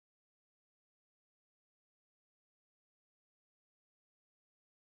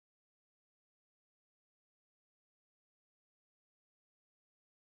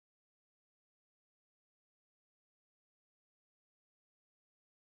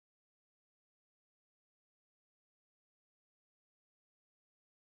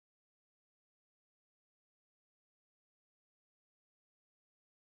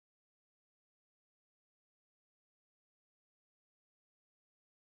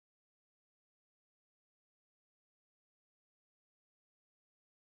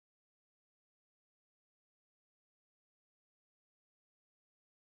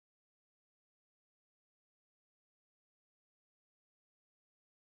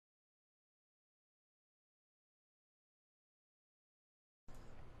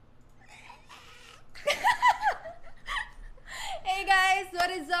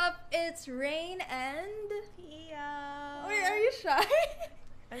it's Raine and Pia. Wait, are you shy?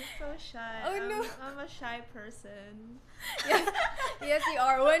 I'm so shy. Oh, no. I'm a shy person. Yes, yes, you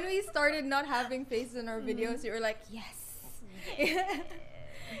are. When we started not having faces in our videos, you were like, yes. Yeah.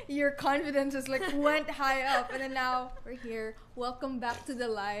 Your confidence just like went high up, and then now we're here. Welcome back to the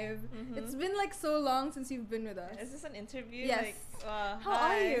live. It's been like so long since you've been with us. Is this an interview? Yes. Like, How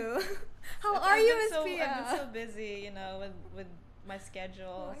hi. are you? How I've are you, been Miss so, Pia? I've been so busy, with my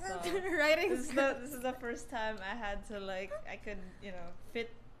schedule. So Writing. this is the first time I had to I could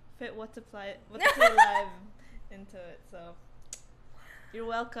fit what to play live into it. So you're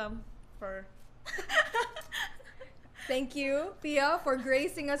welcome for. Thank you, Pia, for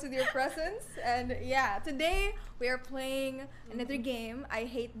gracing us with your presence. And yeah, today we are playing another game. I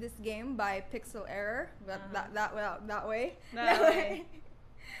Hate This Game by Pixel Error. But that way. That way.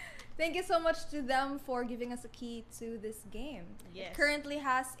 Thank you so much to them for giving us a key to this game. Yes. It currently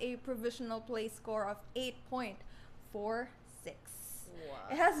has a provisional play score of 8.46. Wow.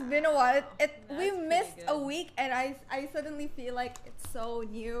 It has been a while. We That's missed pretty a good. week, and I suddenly feel like it's so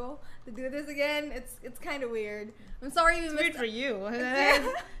new to do this again. It's kind of weird. I'm sorry we It's missed. weird for you. It's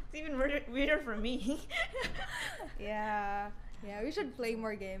even weirder for me. Yeah, we should play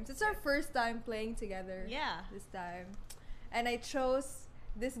more games. It's our first time playing together. Yeah. This time, and I chose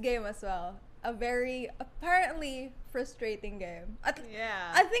this game as well. A very apparently frustrating game.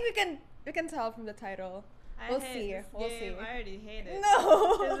 Yeah. I think we can tell from the title. I We'll hate see. this We'll game. see. I already hate it.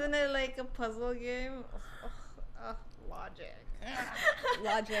 No. Isn't it like a puzzle game? Logic.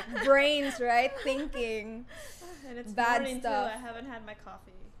 Logic, brains, right? Thinking. And it's Bad morning stuff. too. I haven't had my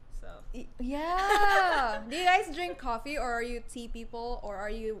coffee, so. Yeah. Do you guys drink coffee, or are you tea people, or are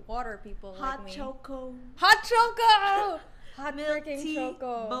you water people like me? choco. Hot choco. Hot Milk freaking tea.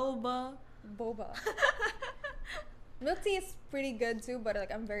 choco. Boba. Milk tea is pretty good too, but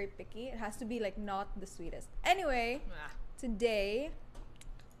like I'm very picky. It has to be like not the sweetest. Anyway, today,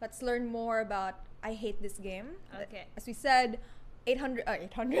 let's learn more about I Hate This Game. Okay. As we said, 800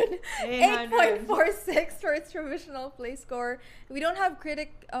 800. 8.46 for its provisional play score. We don't have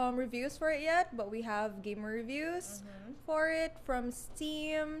critic reviews for it yet, but we have gamer reviews for it from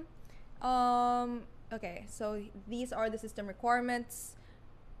Steam. Okay, so these are the system requirements.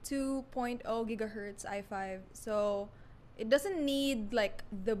 2.0 gigahertz i5, so it doesn't need like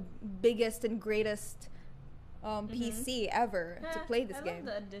the biggest and greatest PC ever to play this I game. love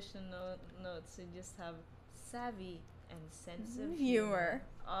the additional notes. You just have savvy and sense of Humor.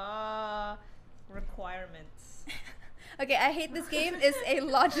 Requirements. Okay, I Hate This Game is a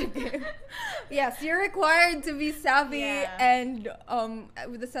logic game. Yes, you're required to be savvy and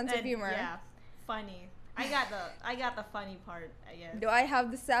with a sense of humor. Yeah, funny. I got the funny part, I guess. Do I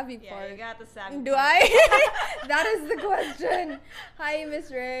have the savvy Yeah, part? you got the savvy Do part. I? That is the question. Hi, Miss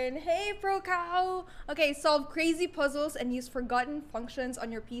Raine. Hey, Pro Cow. Okay, solve crazy puzzles and use forgotten functions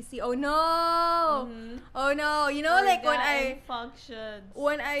on your PC. Oh no! Oh no! You know, like when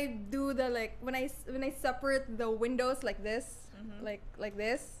I do the when I separate the windows like this, like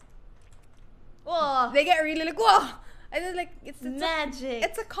this. Whoa! They get really like whoa. And then it's magic.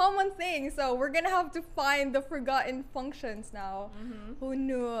 It's a common thing, so we're gonna have to find the forgotten functions now. Who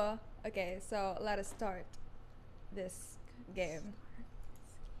knew? Okay, so let us start this game.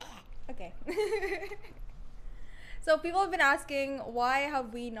 Okay. So people have been asking, why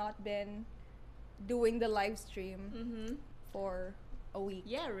have we not been doing the live stream for a week?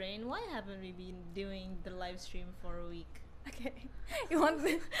 Yeah, Rain, why haven't we been doing the live stream for a week? Okay. You want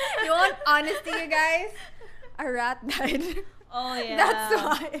honesty, you guys? A rat died. Oh yeah. That's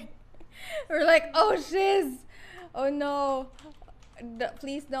why. We're like, oh shiz. Oh no.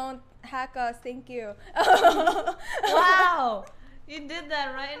 Please don't hack us. Thank you. Wow. You did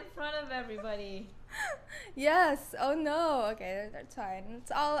that right in front of everybody. Yes. Oh no. Okay, that's fine.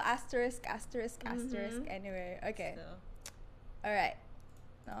 It's all asterisk anyway. Okay. So, Alright.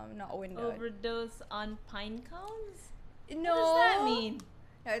 Not window. overdose on pine cones? No. What does that mean?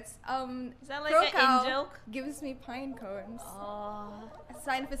 No, it's Is that like Pro an Cow in-joke? gives me pine cones. Oh. A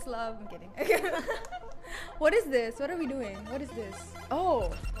sign of his love. I'm kidding. What is this? What are we doing? What is this?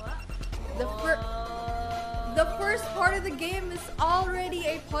 Oh, What? the first part of the game is already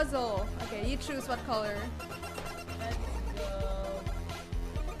a puzzle. Okay, you choose what color. Let's go.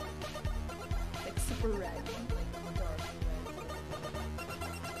 Like super red. Like dark red.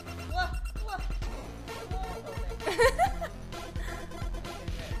 What?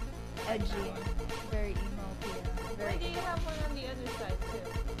 Edgy. Very emo. Yeah. Very Why do you have one on the other side too?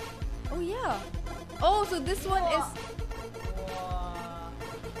 Oh yeah. Oh, so this one is. Whoa.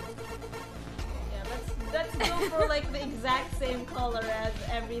 Yeah, let's Let's go for like the exact same color as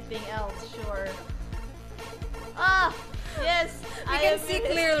everything else, sure. Ah! Yes! We can see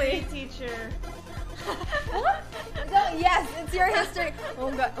clearly. Teacher. What? No, yes, it's your history.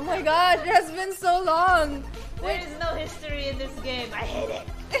 Oh god! Oh my god! It has been so long. There is no history in this game. I hate it.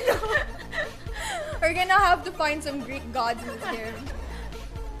 We're gonna have to find some Greek gods in this game.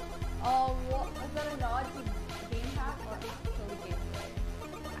 Was that a nod to game hack or actually gameplay? I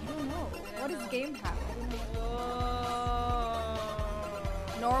don't know. What is game hack? I don't know.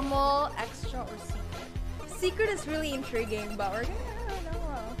 Whoa. Normal, extra, or secret? Secret is really intriguing, but we're gonna.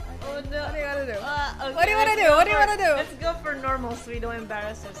 Oh no. What do you gotta do? Okay, What do you wanna do? What do you wanna do? Let's go for normal so we don't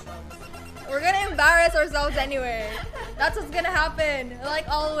embarrass ourselves. We're gonna embarrass ourselves anyway. That's what's gonna happen. Like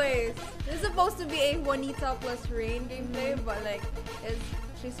always. This is supposed to be a Juanita plus Raine gameplay, but like,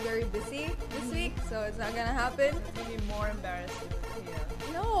 she's very busy this week, so it's not gonna happen. It's gonna be more embarrassing with Pia.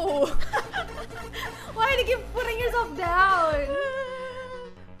 No! Why do you keep putting yourself down?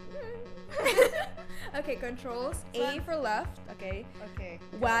 Okay, controls. A for left. Okay. Okay.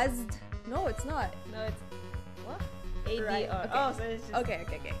 WASD. No, it's not. No, it's what? ADR. Right, okay. Oh, so it's just Okay. and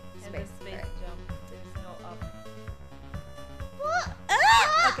Space. the space Right. jump. There's no up.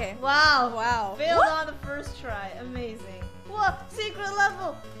 Okay. Wow. Failed What? on the first try. Amazing. What? Secret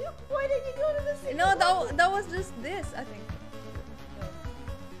level. Why did you go to the secret No, level? that was just this, I think. No.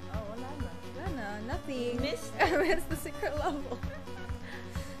 Oh, wala na. Nah, nothing. Missed I missed the secret level.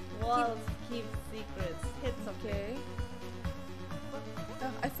 Walls keep secrets. Hit something.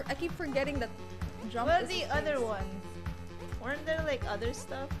 Okay. I keep forgetting that jump What are is the space. other ones? Weren't there like other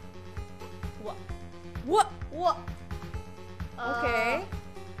stuff? What? What? And Okay. then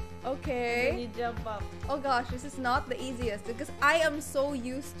Okay. you jump up. Oh gosh, this is not the easiest because I am so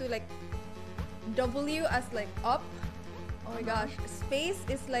used to like W as like up. Oh my gosh, space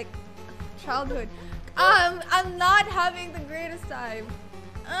is like childhood. I'm not having the greatest time.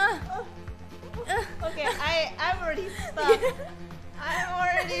 Okay, I'm already stuck. I'm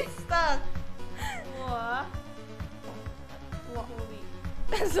already stuck. What? What? Holy.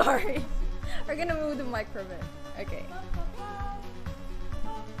 Sorry. We're gonna move the mic for a bit. Okay. Okay,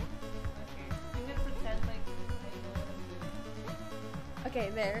 I'm gonna pretend like I know what I'm doing. Okay,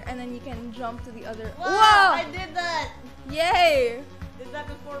 there. And then you can jump to the other. Wow! Wow! I did that! Yay! Did that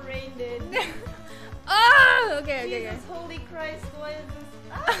before Raine did. Ah! Okay. Jesus, holy Christ, why is this?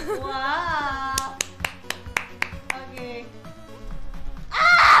 Wow! Okay.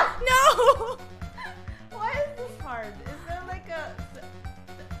 Ah! No! Why is this hard? Is there like a...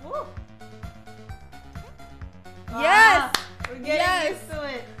 Whoa! Yes! We're getting Yes! used to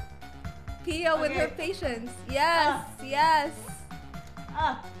it. Pia with her Okay. patience. Yes! Yes!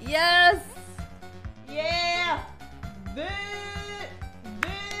 Ah! Yes! Yeah!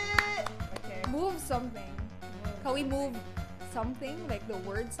 Okay. Move something. Can we move something? Like the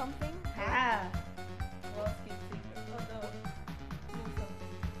word something? Ah! Well, keep secret. Oh no. Move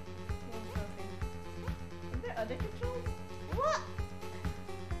something. Move something. Is there other controls? What?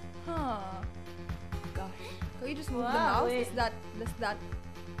 Huh. Gosh. Can we just move the Wow, mouse? wait. Does that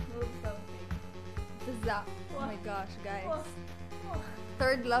Move something. oh my gosh, guys. Whoa. Whoa.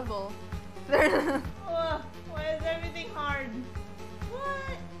 Third level. Whoa. Why is everything hard?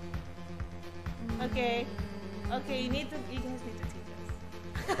 What? Okay. Okay, you guys need to teach us.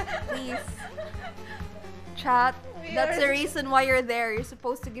 Please. Chat. We That's are- the reason why you're there. You're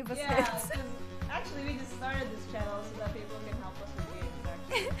supposed to give us Yeah, hints. 'cause actually we just started this channel so that people can help us with games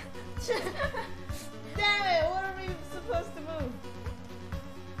actually. Damn it, what are we supposed to move?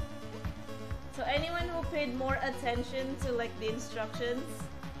 So anyone who paid more attention to like the instructions,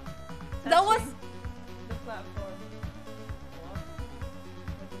 That was touching the platform.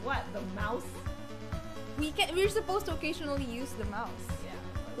 What? The mouse? we're supposed to occasionally use the mouse. Yeah.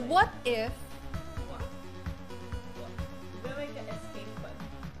 but, like, What if What? What? Is there like an escape button?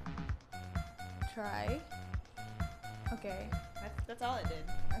 try? Okay. That's all it did.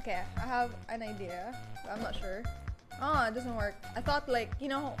 Okay, I have an idea. But I'm not sure. Oh, it doesn't work. I thought like,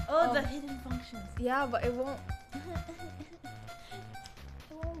 Oh, the hidden functions. yeah, but it won't it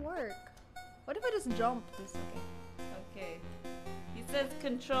won't work. What if I just jump this? Okay. Okay. He says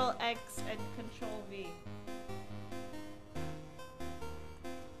Control X and Control V.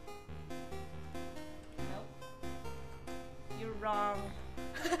 Nope. You're wrong.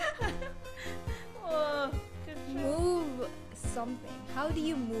 Oh, control. Move something. How do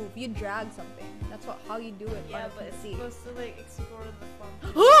you move? You drag something. That's how you do it Yeah, on but a it's PC. supposed to like explore the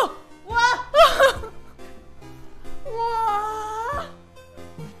function. Oh! What? Wow!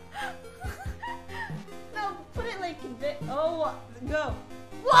 No, put it like a bit. Oh, go.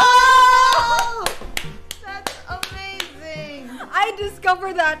 Whoa!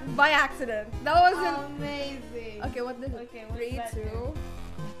 discovered that by accident. That wasn't amazing. Okay, what this? Okay, what 3, does that 2, do?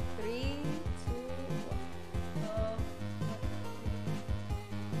 3, 2.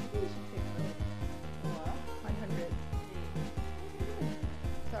 Maybe we should pick what? 100.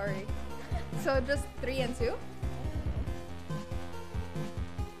 Sorry. So just 3 and 2?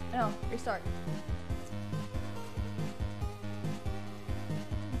 No, restart.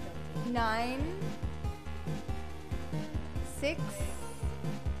 9, 6,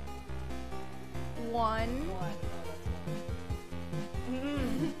 1.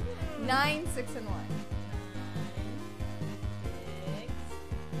 9, 6, and 1. 6,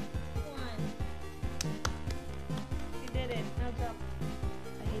 1. You did it. Now jump.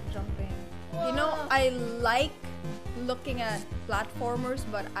 I hate jumping. Whoa. You know, I like looking at platformers,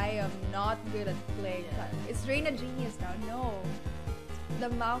 but I am not good at playing. Yeah. Is Raine a genius now? No. The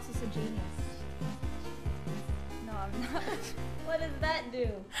mouse is a genius. No, I'm not. What does that do?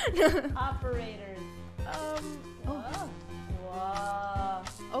 Operators. Oh. Wow.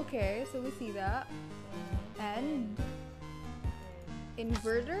 Okay, so we see that. And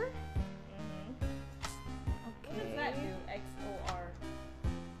inverter? What does that do? XOR.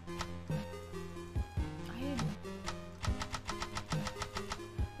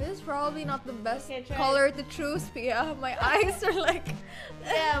 This is probably not the best Okay, try color to choose, Pia. My eyes are like...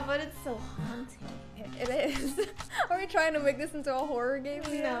 Yeah, but it's so haunting. It is. Are we trying to make this into a horror game?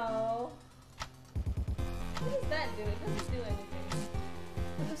 Pia? No. What does that do? It doesn't do anything.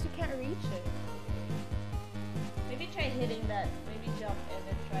 Because you can't reach it. Maybe try hitting that. Maybe jump and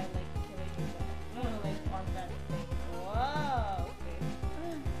then try like killing yourself. No, like on that thing. Whoa. Okay.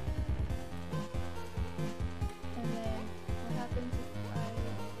 And then what happens if I...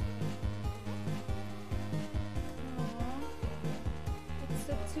 Aww. It's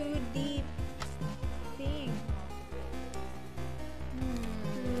a too deep thing.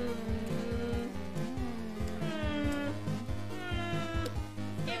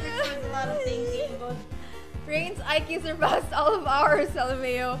 It requires a lot of thinking, but Raine's IQ surpassed all of ours,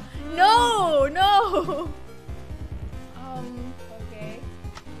 LMAO. No! No! okay.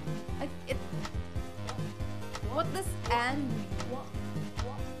 What does and mean? What?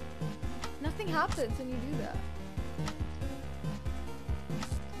 Nothing happens when you do that.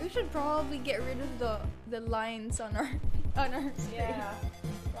 We should probably get rid of the lines on our screen. Yeah,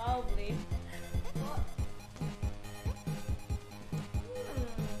 probably.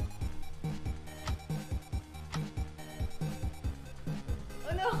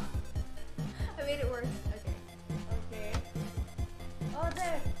 Oh no! I made it worse. Okay. Okay. Oh,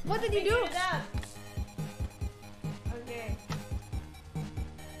 there. What did you do? Figured it out. Okay.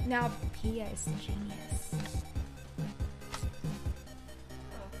 Now Pia is genius.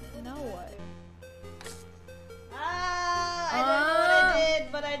 Now what? I don't know what I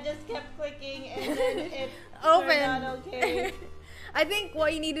did, but I just kept clicking and then it Open. turned out okay. I think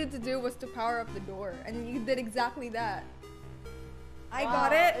what you needed to do was to power up the door, and you did exactly that. I Wow,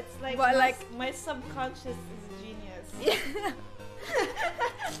 got it. It's like but my subconscious is a genius. yeah.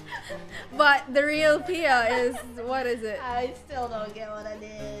 But the real Pia is, what is it? I still don't get what I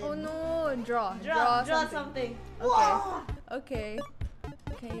did. Oh no! Draw Draw something. Whoa! Okay.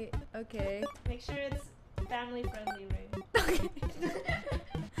 Okay. Make sure it's family friendly, right? Okay.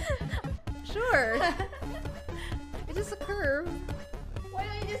 Sure. It's just a curve. Why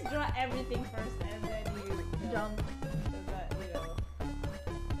don't you just draw everything first and then you Jump. So that,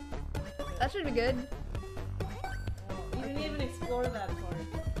 That should be good. You didn't even explore that part.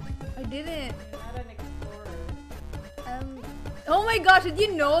 I didn't. You're not an explorer. Oh my gosh! Did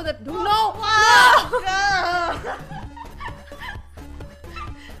you know that? No! Wow!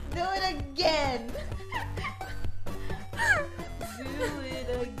 Do it again. Do it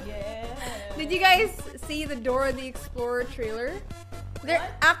again. Did you guys see the Dora the Explorer trailer? They're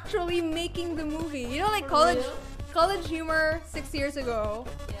What? actually making the movie. You know, like For real? College Humor 6 years ago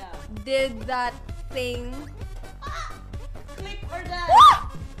Yeah. did that thing. Click or die.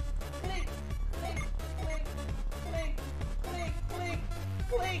 Ah! Click. Click.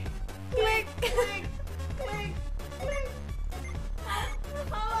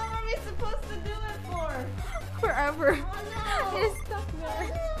 How long are we supposed to do it for? Forever. Oh no. You're stuck there.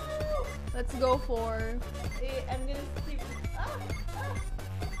 Oh, no. Let's go for. I'm gonna keep.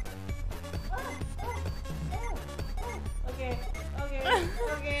 Okay.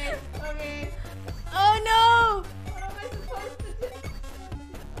 Oh no! What am I supposed to do?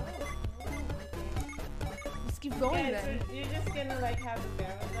 Just keep going Okay, then. so you're just gonna like have a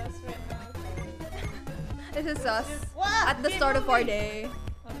bear with us right now? This is us Wow, at the keep start of our moving. day.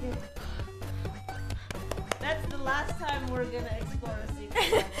 Okay. That's the last time we're gonna explore a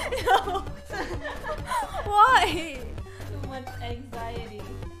secret. No. Why? Too much anxiety.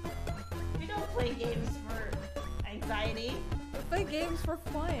 We don't play games for anxiety. We play games for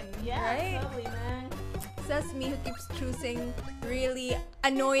fun, Yeah, right? totally, man. Says me who keeps choosing really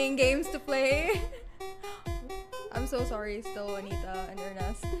annoying games to play. I'm so sorry, still Anita and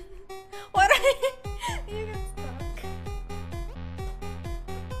Ernest. What? You get stuck.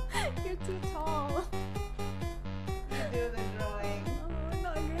 You're too tall. You do the drawing. Oh, no,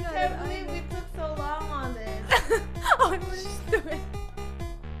 you're I not. can't believe we took so long on this. Oh, let's just do it.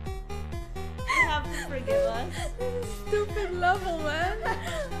 You have to forgive us. This is a stupid level, man.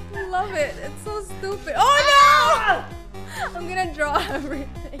 I love it. It's so stupid. Oh no! I'm gonna draw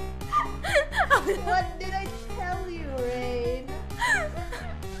everything. What did I tell you, Raine?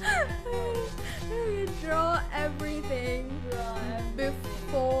 I'm gonna draw everything Draw everything.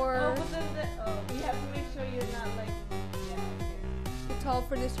 before. Oh, but then you have to make sure you're not like. Yeah, okay. Too tall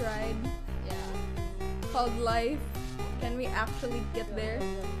for this ride Yeah. called life. Can we actually get there?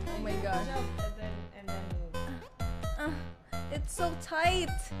 Oh my god. Jump and then move. It's so tight.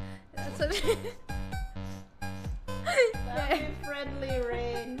 That's what Be friendly,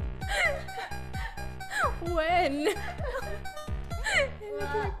 Raine. When? You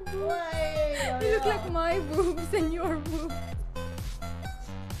look like boobs. Why? You look like my boobs and your boobs.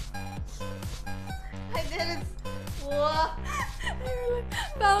 I didn't. What? You're like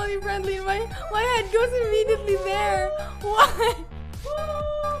family friendly. My head goes immediately there. Why?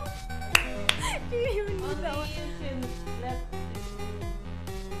 Do you even need that Only one? you can left.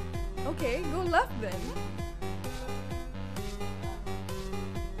 Okay, go left then.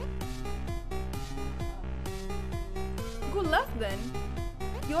 Go left then.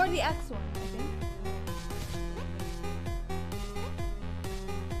 You're the X one, I think.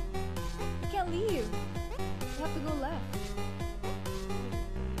 You can't leave. You have to go left.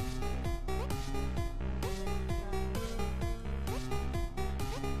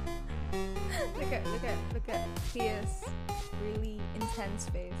 Look at Pia's really intense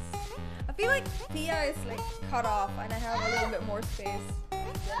face. I feel like Pia is like cut off and I have a little bit more space than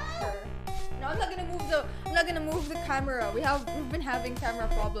her. No, I'm not gonna move the camera. We've been having camera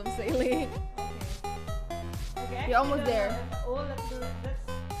problems lately. Okay. You're almost there. Oh, let's do it. Let's.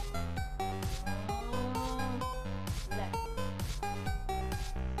 Left.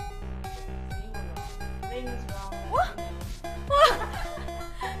 See, we're wrong. Raine is wrong. What? What?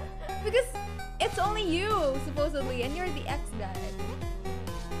 Because it's only you, supposedly, and you're the X guy.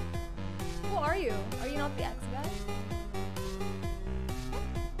 Who are you? Are you not the X guy?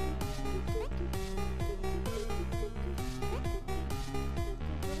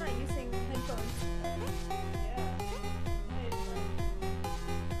 We're not using headphones.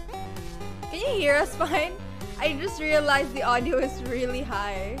 Can you hear us fine? I just realized the audio is really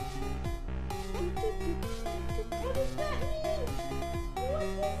high. What does that mean? What does it mean?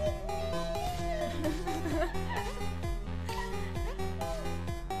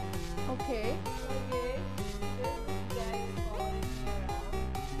 Okay. Okay. This guy is following me around.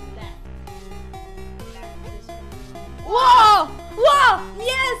 Left. Left this room. Whoa! Whoa!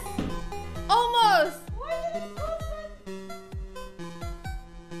 Yes! Almost! Why did it go left?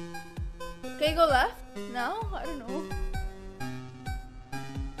 Can you go left? No? I don't know.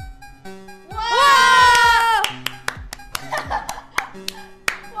 Whoa!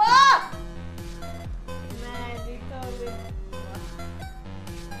 Whoa! Man, we totally.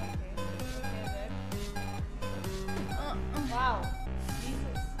 Okay. Okay then. Wow.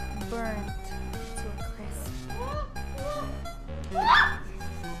 Jesus. Burnt to a crisp.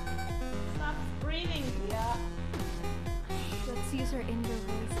 Stop breathing, yeah. Let's use our indoor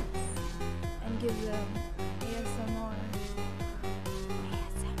voices and give them ASMR.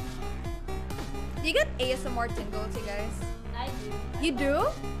 ASMR. Do you get ASMR tingles, you guys? I do. You do?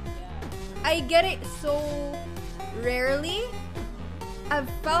 Yeah. I get it so rarely. I've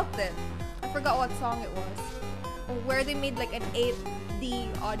felt it. I forgot what song it was. Where they made like an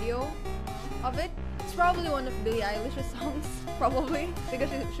 8D audio of it. It's probably one of Billie Eilish's songs, probably, because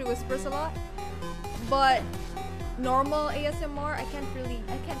she whispers a lot. But normal ASMR, I can't feel it.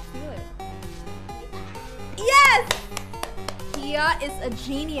 Yes! Pia is a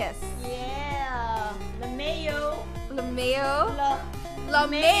genius. Yeah. The mayo. LaMayo. La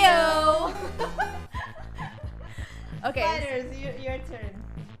LaMayo. Okay. Spiders, your turn.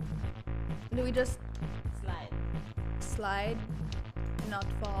 Do we just Slide. slide and not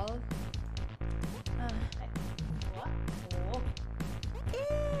fall? What? Oh.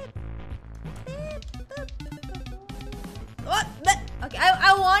 What? Okay,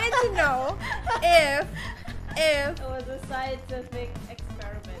 I wanted to know if if? It was a scientific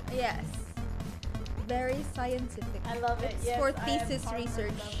experiment. Yes. Very scientific. I love it. It's Yes, for I am thesis Harvard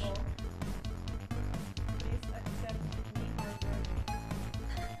research. level. Please accept me, Harvard.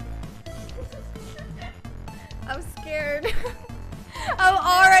 I'm scared. I'm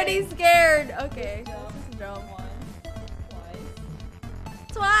already scared. Okay. Just Let's just jump. once,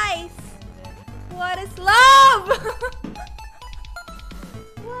 twice, Twice. and then What is love?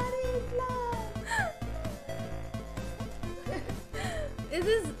 what is love?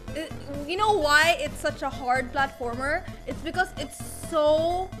 You know why it's such a hard platformer? It's because it's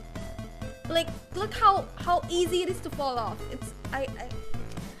so like look how easy it is to fall off.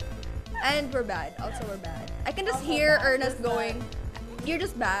 And we're bad. Also we're bad. I can just Also hear bad, Ernest just going, "You're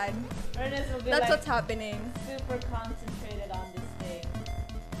just bad." Ernest will be That's like what's happening. super concentrated on this thing.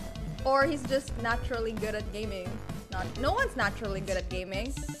 Or he's just naturally good at gaming. No one's naturally good at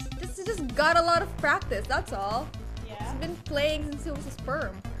gaming. Just got a lot of practice. That's all. Yeah. He's been playing since he was a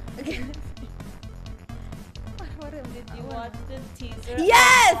sperm. Okay. Did you watch the teaser?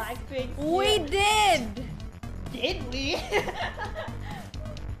 Yes! Of Blackpink's We did! Did we?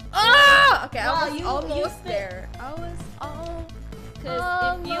 Ah! Okay, Wow, I was you almost fit. there. I was all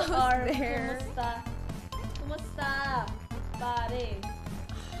Because if you almost are there. kumusta, pare?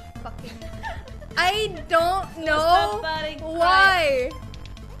 Fucking. I don't Kumusta, know pare? why.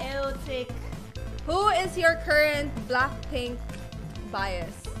 Erotic. Who is your current Blackpink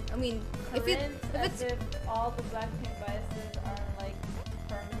bias? I mean, if Current, it's as if all the Blackpink biases are like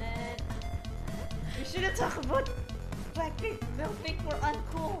permanent. We shouldn't talk about Blackpink. They'll think we're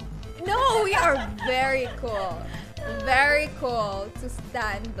uncool. no, we are very cool. Very cool to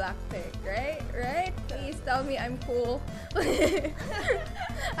stand Blackpink, right? Right? Please tell me I'm cool.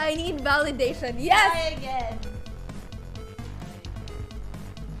 I need validation. Yes! Try again.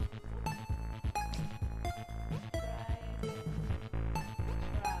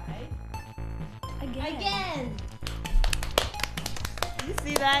 Try. Again. You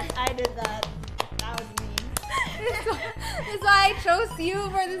see that? I did that. That was me. That's why I chose you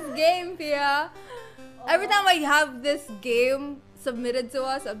for this game, Pia. Every time I have this game submitted to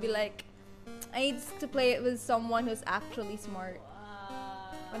us, I'll be like, I need to play it with someone who's actually smart.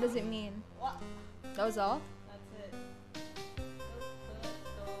 What does it mean? What? That was all? That's it.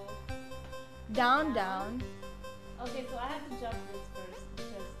 Down, down. Okay, so I have to jump this first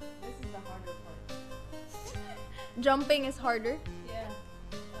because this is the harder part. Jumping is harder. Yeah.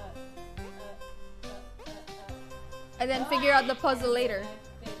 And then figure out the puzzle later.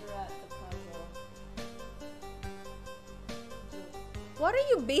 Figure out the puzzle. What are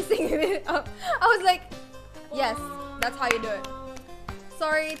you basing it up? I was like, yes, that's how you do it.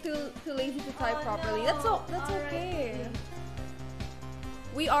 Sorry, too lazy to type properly. That's okay.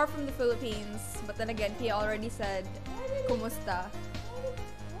 We are from the Philippines, but then again, Pia already said, kumusta?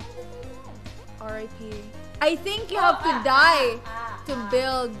 R.I.P. I think you have to die to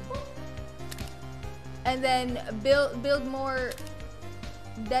build, and then build more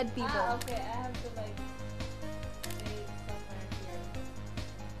dead people. Okay, I have to like stay somewhere here.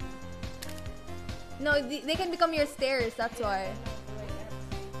 No, they can become your stairs. That's why.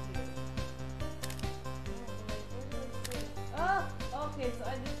 Oh, okay, so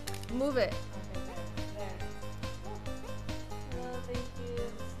I just Move it. okay there. Oh, thank you.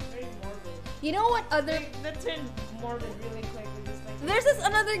 It's very morbid. You know what other? That turned morbid really quick. We just like There's this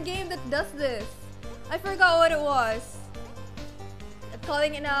another game that does this. I forgot what it was.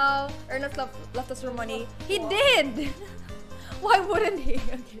 Calling it now. Ernest left us for money. He did. Why wouldn't he?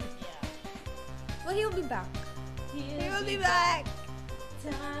 Okay. yeah. Well, he'll be back. He He will be back.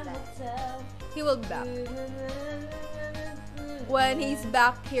 Time will tell. He will be back when he's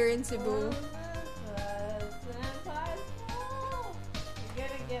back here in Cebu. You're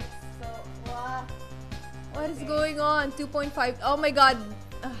gonna get so what? What is going on? 2.5. Oh my god.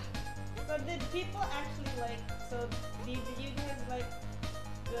 So did people actually like? So did you guys like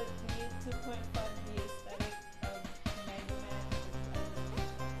the new 2.5D aesthetic of Mega Man?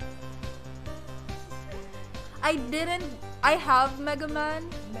 I didn't. I have Mega Man,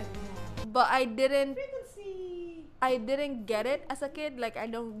 but I didn't get it as a kid. Like I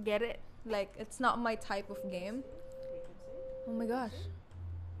don't get it. Like it's not my type of game. Oh my gosh.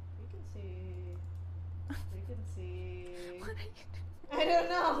 What are you doing? I don't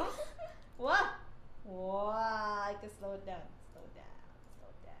know. What? Wow, I can slow it down. Slow it down. Slow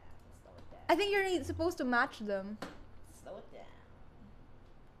it down. Slow it down. I think you're supposed to match them. Slow it down.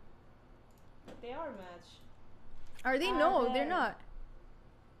 But they are matched. Are they? Ah, No, they're there. not.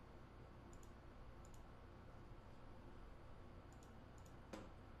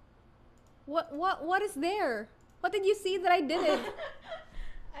 What is there? What did you see that I didn't?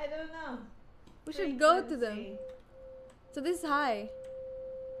 I don't know. We should go to them. Frequency. So this is high.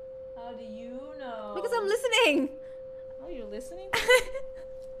 How do you know? Because I'm listening. Oh, you're listening?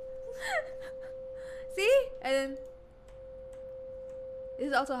 See? And then this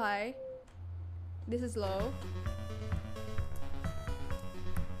is also high. This is low.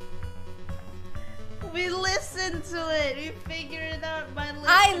 We listened to it. We figured it out by listening.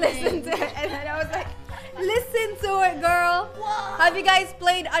 I listened to it and then I was like, listen to it, girl. What? Have you guys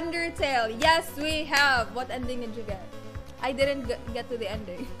played Undertale? Yes, we have. What ending did you get? I didn't get to the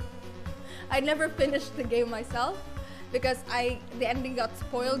ending. I never finished the game myself because the ending got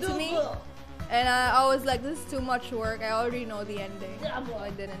spoiled to me. And I was like, this is too much work. I already know the ending. So I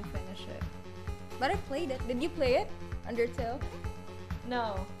didn't finish it. But I played it. Did you play it? Undertale?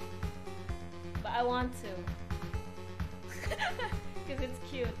 No. But I want to. Because it's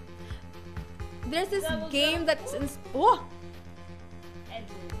cute. There's this Double game jump. that's Edges.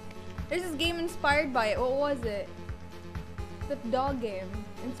 there's this game inspired by it. What was it? The dog game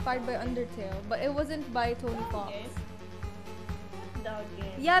inspired by Undertale, but it wasn't by Tony Dog Fox. game? What dog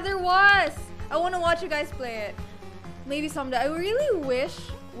game? Yeah, there was. I want to watch you guys play it. Maybe someday. I really wish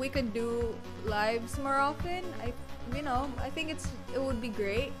we could do lives more often. I think it would be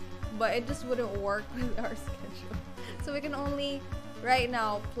great, but it just wouldn't work with our schedule. So we can only right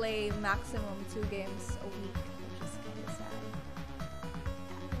now play maximum 2 games a week, which is kind of sad.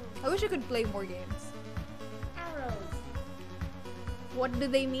 I wish I could play more games. Arrows. What do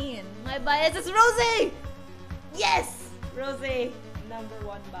they mean? My bias is Rosie! Yes! Rosie, number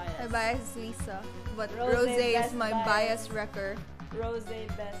 1 bias. My bias is Lisa, but Rose Rose is best my bias. bias wrecker. Rosie,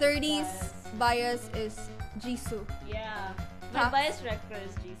 best 30s bias. bias is Jisoo. Yeah. My Huh? bias record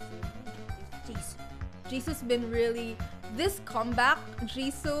is Jisoo. Jisoo. Jisoo's been really... This comeback,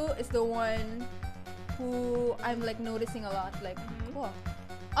 Jisoo is the one who I'm like noticing a lot. Like, Mhm. wow.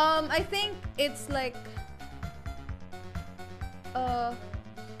 I think it's like...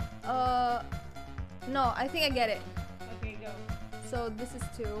 No, I think I get it. Okay, go. So this is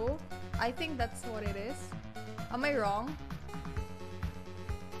 2. I think that's what it is. Am I wrong?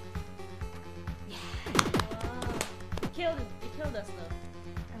 Wow. You killed us though.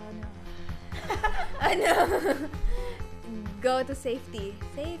 Oh no. I know. Go to safety.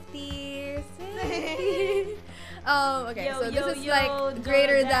 Safety. Okay, Yo, so yo, this is yo, like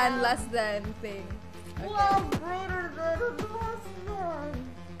greater down. than, less than thing. Okay. Whoa, greater than less than.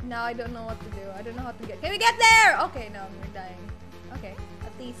 Now I don't know what to do. I don't know how to get. Can we get there? Okay, no, we're dying. Okay,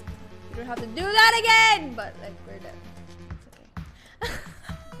 at least we don't have to do that again. But like we're dead. It's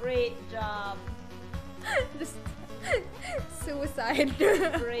Great job. okay. Just suicide.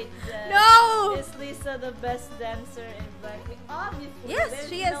 Great job. No! Is Lisa the best dancer in Blackpink? Obviously. Yes, there's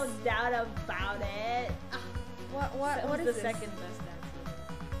she is. no doubt about it. What Who's is the this? second best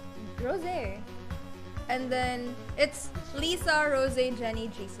dancer? Rose. And then it's Lisa, Rose, Jenny,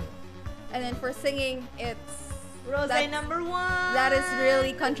 Jisoo. And then for singing, it's Rose number 1. that is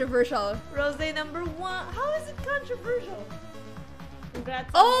really controversial. Rose number 1. How is it controversial?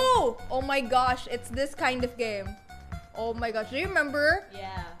 Congrats. Oh! Oh my gosh, it's this kind of game. Oh my gosh, do you remember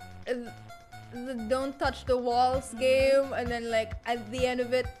Yeah. the Don't Touch the Walls game? And then like at the end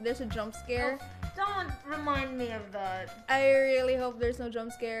of it, there's a jump scare. Don't remind me of that. I really hope there's no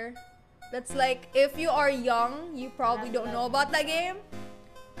jump scare. That's like, if you are young, you probably That's don't know about that game.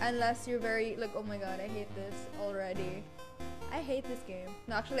 Unless you're very, like, oh my god, I hate this already. I hate this game.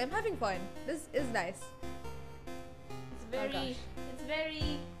 No, actually, I'm having fun. This is nice. It's gosh.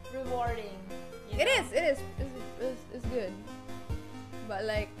 very rewarding. You It know? is, it's good. But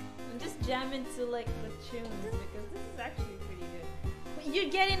like, And just jam into like the tunes because this is actually pretty good. But you're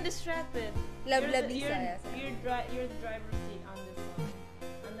getting distracted. Love You're Love the- Lisa, you're, yes. you're the driver's seat on this one.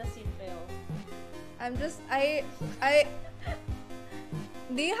 Unless you fail. I'm just,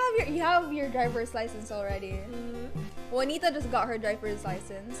 do you have your driver's license already? Mm-hmm. Juanita just got her driver's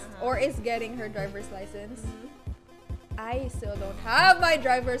license, or is getting her driver's license. I still don't have my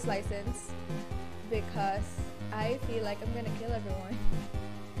driver's license because I feel like I'm gonna kill everyone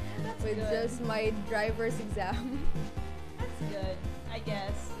That's with good. just my driver's exam. That's good. I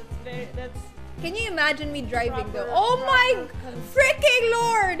guess. That's Can you imagine me driving though? Proper- Oh my proper freaking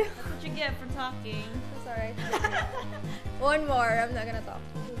lord! that's what you get for talking. That's alright. One more, I'm not gonna talk.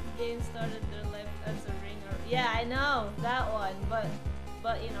 This game started their life as a ringer. Yeah, I know that one, but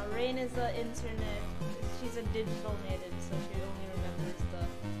you know, Raine is the internet. She's a digital native, so she only remembers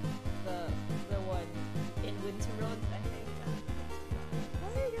the one in Winter Road, I think.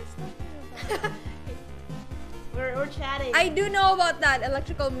 What are you guys talking about? You're chatting. I do know about that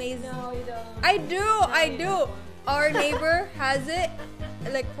electrical maze. No, you don't. I do. No, I you do. don't. Our neighbor has it,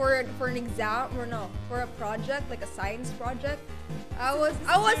 like for an exam or no, for a project, like a science project. I was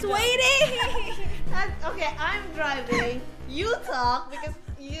waiting. Okay, I'm driving. You talk because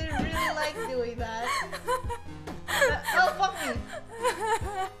you really like doing that. Oh, fuck me.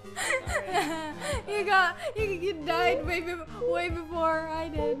 You died way before I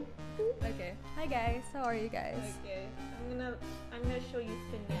did. Okay. Hi guys. How are you guys? Okay. I'm gonna show you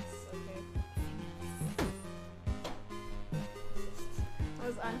finesse. Okay. That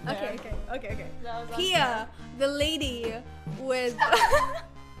was unfair. Okay. That was Pia, unfair. the lady with I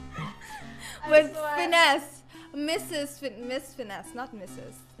swear. finesse, Miss Finesse, not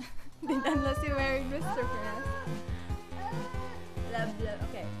Mrs. Unless you married Mr. Finesse. Blah, blah.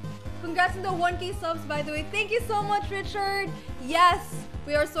 Okay. Congrats on the 1K subs, by the way. Thank you so much, Richard. Yes,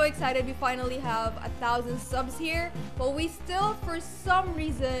 we are so excited. We finally have 1,000 subs here, but we still, for some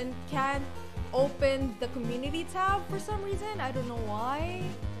reason, can't open the community tab. For some reason, I don't know why.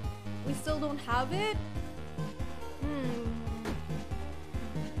 We still don't have it.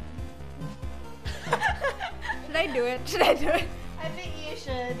 Should I do it? I think you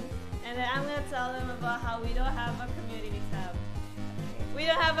should. And then I'm gonna tell them about how we don't have a community tab. We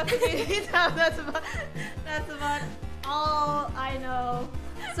don't have a community tab. That's about all I know.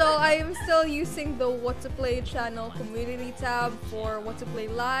 So I am still using the What to Play channel community tab for What to Play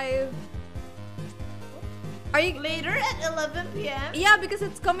Live. Are you Later at 11 p.m.? Yeah, because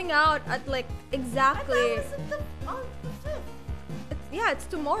it's coming out at like exactly. I thought it was on the 5th. It's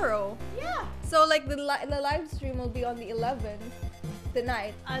tomorrow. Yeah. So like the live stream will be on the 11th, the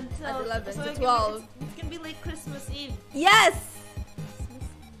night Until at 11 so to it 12. It can be like Christmas Eve. Yes,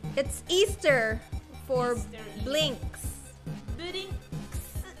 it's Easter for Easter Eve. Blinks. Bidding.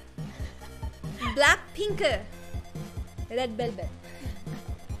 Black Pink. Red Velvet.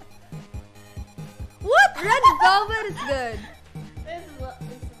 What? Red Velvet is good. This is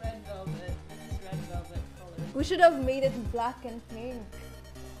red velvet. This is red velvet color. We should have made it black and pink.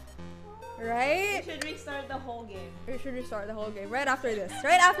 We Right? should restart the whole game. We should restart the whole game right after this.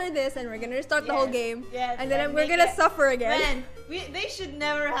 Right after this, and we're gonna restart the whole Yes, game. yes, And then and we're make gonna it- suffer again. Man, they should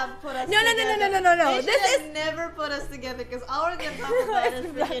never have put us No. together. They This should is have never put us together because all we're gonna talk about is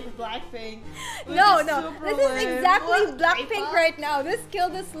freaking Blackpink. which no. is super This is lame. exactly What? Blackpink K-pop? right now. This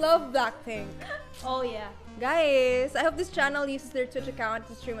killed us love Blackpink. Oh yeah. Guys, I hope this channel uses their Twitch account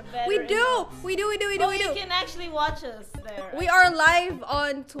to stream. Better We do. inbox. We do. Oh, you can actually watch us there. We are live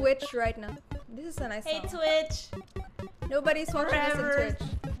on Twitch right now. This is a nice Hey song. Twitch, Nobody's watching us on forever Twitch.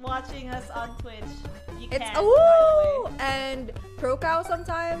 watching us on Twitch. You It's can. ooh, By the way. and ProCow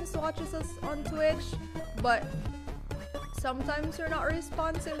sometimes watches us on Twitch, but sometimes we're not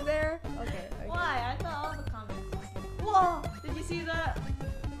responsive there. Okay. Why? I thought all the comments. Whoa! Did you see that?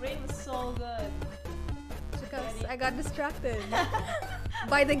 Raine was so good. Because I got distracted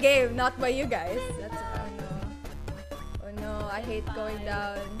by the game, not by you guys. That's oh no, I hate going Fine.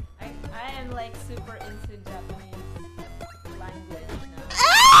 down. I am like super into Japanese language now.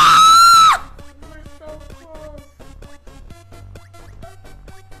 Ah! We're so close.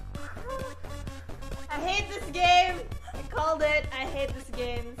 I hate this game. I called it. I hate this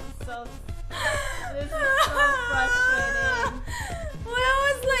game. This is so frustrating. Well,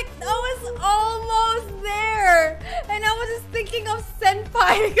 I was almost there, and I was just thinking of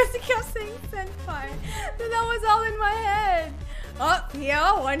senpai because he kept saying senpai. So that was all in my head. Oh,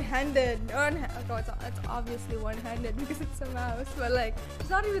 yeah, one-handed. Okay, it's obviously one-handed because it's a mouse, but like, it's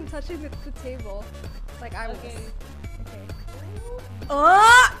not even touching the table. Like I was. Okay. Okay.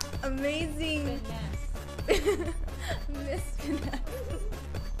 Oh, amazing. Finesse. Miss Finesse.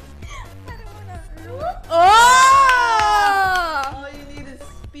 I don't wanna. Oh! All you need is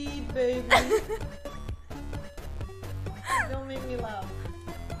speed, baby. Don't make me laugh.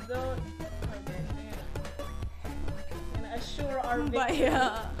 Don't. Okay, I'm gonna assure our victory. But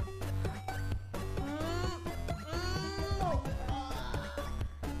yeah.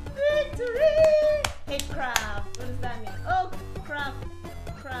 Victory! Hey, crap. What does that mean? Oh, crap.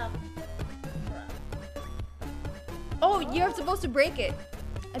 Crap. Crap. Oh, you're supposed to break it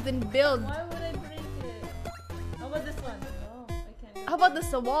and then build. Why would I break it? How about this one? Oh, I can't do How about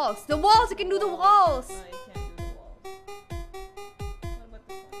the walls? The walls, you can do the walls. No, you can't do the walls. What about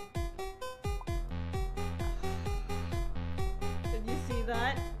this one? Did you see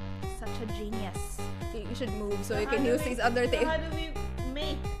that? Such a genius. You should move so you how can do use we- these other so things. how do we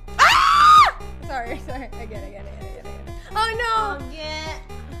make? Ah! Sorry. I get it. Oh Oh, no! yeah.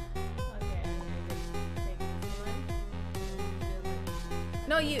 Okay, I'm gonna just take this one.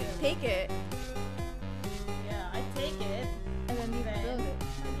 No, you take it. Yeah, I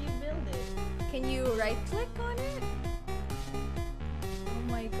right click on it? Oh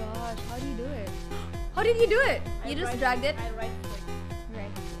my gosh, how do you do it? How did you do it? You just dragged it? I right click. Right.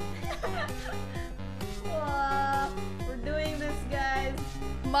 Wow, we're doing this, guys.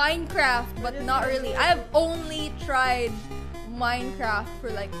 Minecraft, but just not gonna really. do I have only tried Minecraft for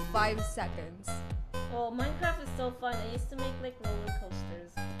like 5 seconds. Well, Minecraft is so fun. I used to make like roller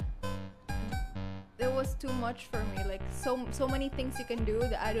coasters. It was too much for me. Like so many things you can do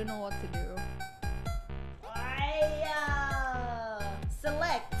that I don't know what to do.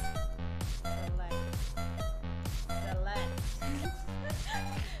 Select.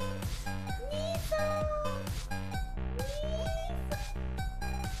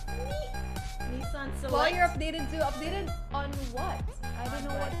 Nissan Select. Well, you're updated too. Updated on what? I don't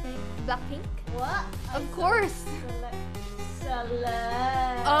know what thing. Blackpink? What? Of course.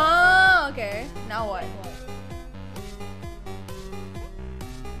 Select. Oh, okay. Now what?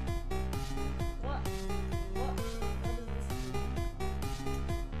 What does this do?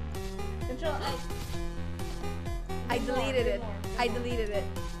 Control I. I deleted it. I deleted it.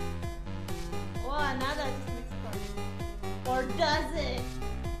 Oh, now that just makes it fun. Or does it?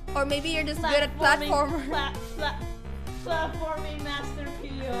 Or maybe you're just good at platformer. Platforming Master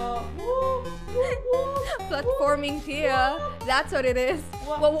Pia. Woo, woo, woo. Platforming Pia. That's what it is.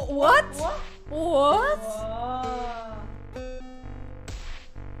 What? What? What? What? Wow.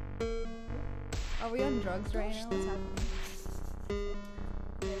 Are we on drugs right now? What's happening?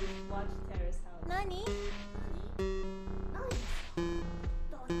 Watch Terrace House. Nani? Nice.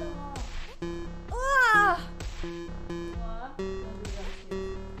 Ah! What? Don't do that shit.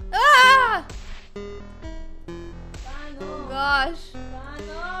 Ah! Paano? Gosh.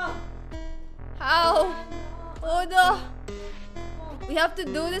 Paano? How? Paano? Oh no. Oh. We have to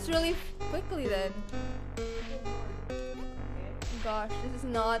do this really quickly then. Okay. Gosh, this is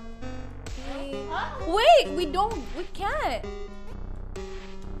not. Huh? Wait, we can't.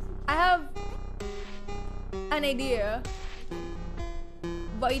 I have an idea.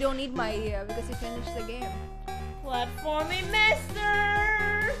 But you don't need my idea because you finished the game. Platforming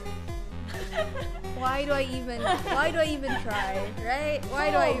Master! Why do I even try, right?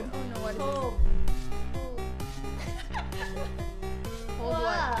 Why do I? Oh no, what is this? Hold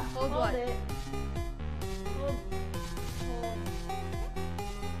what? Hold what? It. Hold.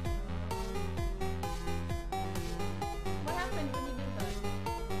 What happened when you did that?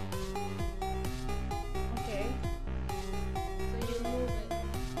 Okay. So you move it.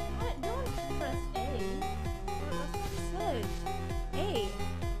 What? Don't press A. That's what it said.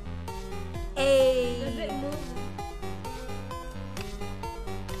 A. Does it move?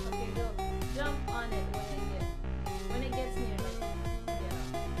 Okay, go. Jump on it when it gets near, like, yeah.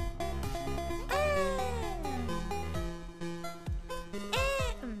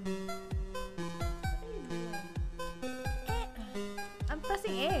 I'm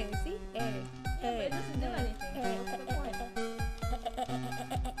pressing A. See? A. Yeah, but it doesn't do anything. So what's the point?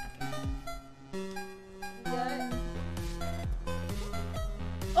 Good.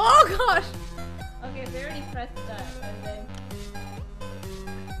 Oh gosh! Okay, they already pressed that, and then.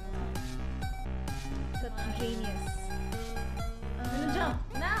 Such genius. Jump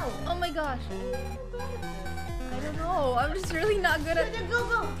now! Oh my gosh. I don't know. I'm just really not good at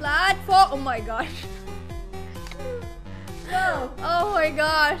Go! platform. Oh my gosh. Go! Oh my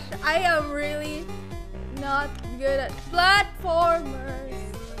gosh. I am really not good at platformers.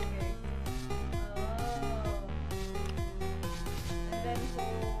 Okay. Oh. And then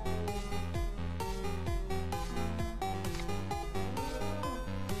hold.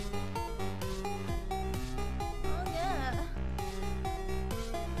 Oh yeah.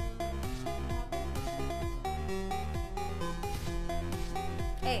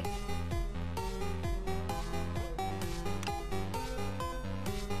 Hey.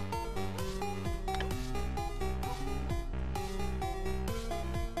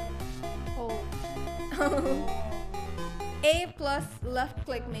 Oh. A plus left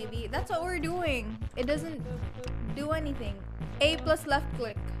click maybe. That's what we're doing. It doesn't do anything. A plus left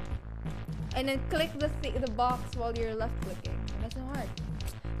click. And then click the box while you're left clicking. It doesn't work.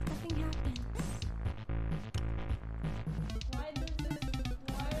 Nothing happens. Why are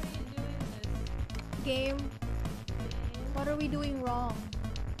you doing this? Game. What are we doing wrong?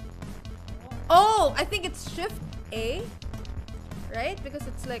 Oh, I think it's Shift A. Right? Because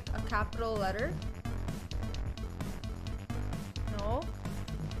it's like a capital letter. No.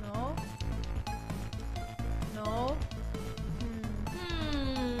 No. No.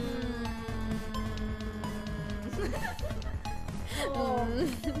 Oh,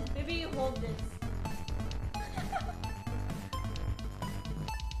 maybe you hold this.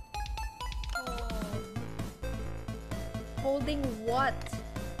 Oh. holding what?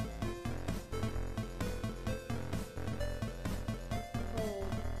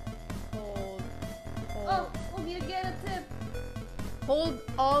 Hold. Oh, you get a tip. Hold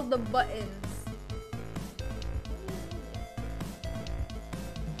all the buttons.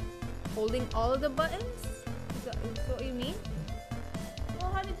 Holding all of the buttons? Is that what you mean?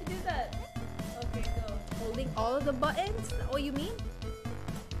 Well, how did you do that? Okay, go. Holding all of the buttons? Is that what you mean?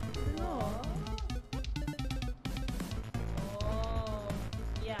 No. Oh.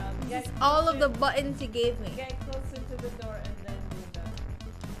 Yeah. This is all of the buttons he gave me. Get closer to the door and then do that.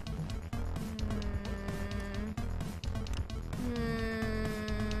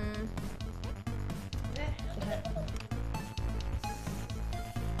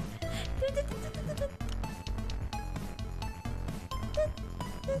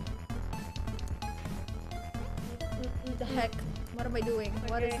 What the heck? What am I doing? Okay.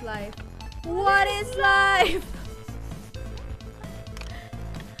 What is life? What is life?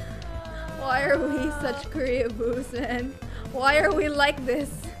 Why are we such Koreaboos, man? Why are we like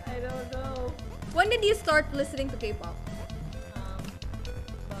this? I don't know. When did you start listening to K-pop?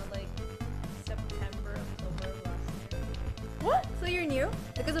 About like September, October last year. What? So you're new?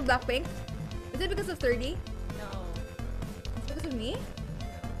 Because of Blackpink? Is it because of 30? No. It's because of me?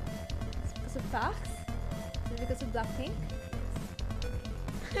 It's because of Fax? Is it because of Blackpink?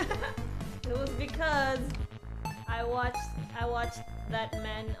 It was because I watched that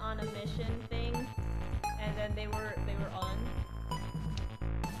Men on a Mission thing, and then they were on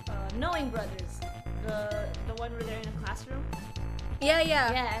Knowing Brothers, the one where they're in a classroom. Yeah.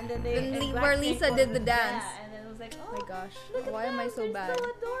 Yeah, and then Where Lisa did the dance. Yeah, and then it was like, oh Oh my gosh, look at why am I them, so they're bad? so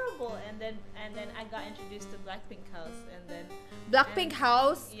adorable. And then I got introduced to Blackpink House, and then Blackpink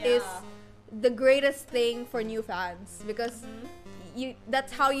House yeah. is the greatest thing for new fans because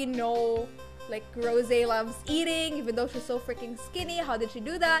that's how you know like Rose loves eating even though she's so freaking skinny. How did she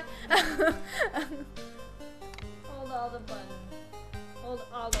do that? Hold all the buttons. Hold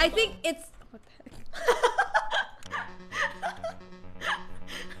all the I buttons. think it's what the heck?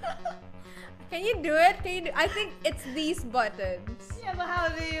 Can you do it? I think it's these buttons. Yeah, but how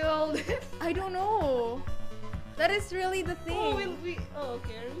do you hold it? I don't know. That is really the thing. Oh,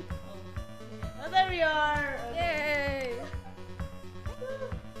 okay. Oh, there we are. Okay. Yay!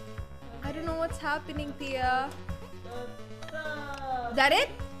 I don't know what's happening, Pia. Is that it?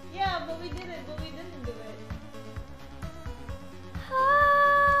 Yeah, but we didn't do it.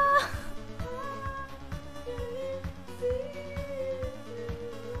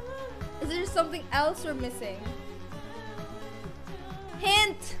 Is there something else we're missing?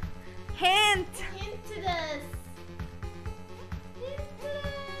 Hint! Hint! Hint to this. Hint to this.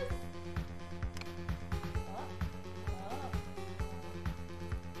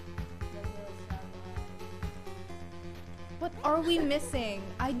 What are we missing?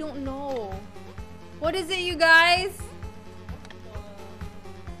 I don't know. What is it, you guys?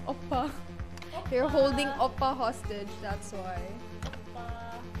 Oppa. You're holding Oppa hostage, that's why.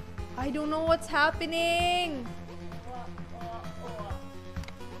 I don't know what's happening.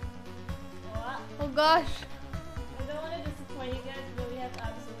 Oh gosh. I don't want to disappoint you guys, but we have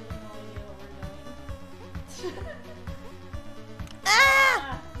absolutely no idea what we're doing.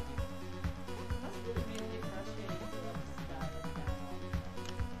 Ah! Must be really frustrating to watch this guy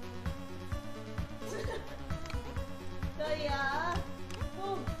and down. So yeah.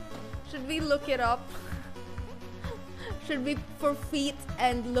 Boom. Should we look it up? Should we for feet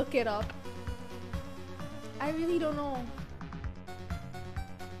and look it up? I really don't know.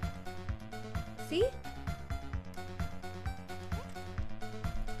 See?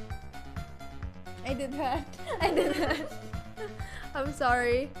 I did that. I did that. I'm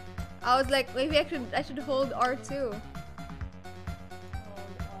sorry. I was like, maybe I should hold R2. Hold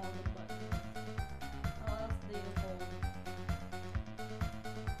all the buttons. How else do you hold?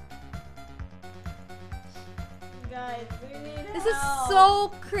 Guys, we need This help. is so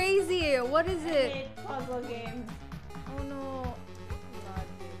crazy. What is I it? hate puzzle games. Oh no.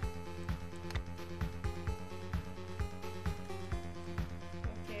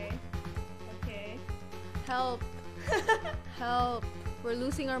 Logic. Okay. Help. Help. We're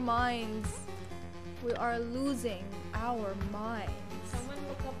losing our minds. We are losing our minds. Someone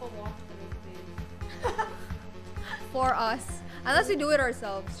look up a walkthrough, please. For us. Unless we do it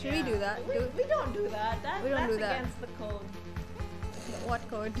ourselves. Should we do that? We don't do that. We don't That's do that. against the code. What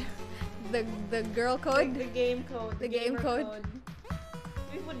code? The girl code? The game code. The game gamer code.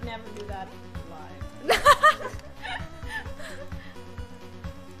 We would never do that live.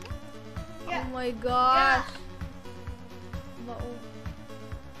 Oh my gosh.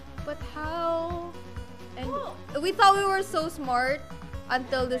 But how? And Cool. we thought we were so smart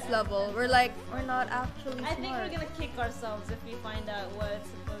until this level. We're like, we're not actually smart. I think we're gonna kick ourselves if we find out what it's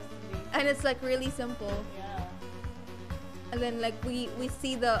supposed to be. And it's like really simple. Yeah. And then like we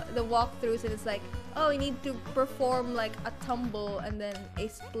see the walkthroughs and it's like, oh, you need to perform like a tumble and then a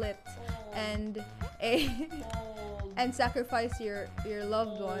split and a Hold. and sacrifice your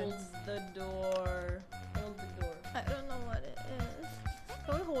loved ones. Hold the door. Hold the door. I don't know what it is.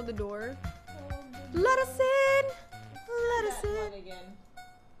 Can we hold the door? Hold the Let us in. Let us that one in. again.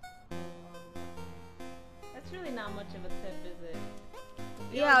 That's really not much of a tip, is it?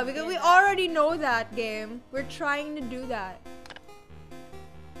 Yeah, always because get we that. already know that game. We're trying to do that.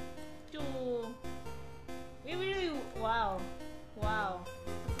 We really, wow.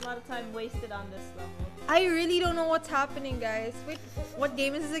 That's a lot of time wasted on this level. I really don't know what's happening, guys. Wait, what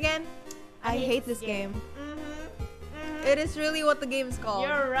game is this again? I hate this game. It is really what the game is called.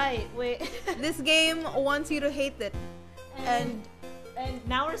 You're right. Wait. This game wants you to hate it. and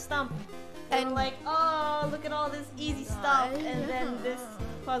now we're stumped. And we're like, oh, look at all this easy stuff. And then this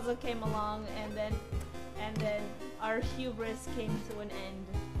puzzle came along, and then our hubris came to an end.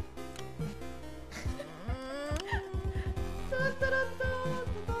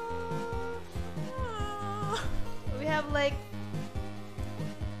 We have like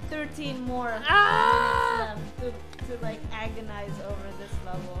 13 more minutes left to like agonize over this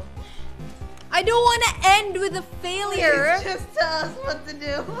level. I don't want to end with a failure. Please just tell us what to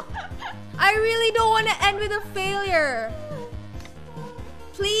do. I really don't want to end with a failure.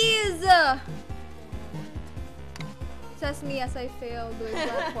 Please. Says me as I fail doing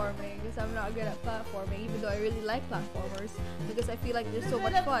platforming because I'm not good at platforming, even though I really like platformers because I feel like they're so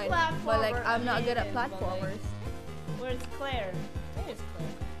much fun. But like I'm not good at platformers. Where's Claire? Where's Claire?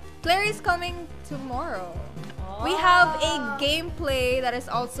 Claire is coming tomorrow. We have a gameplay that is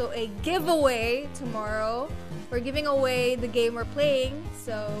also a giveaway tomorrow. We're giving away the game we're playing,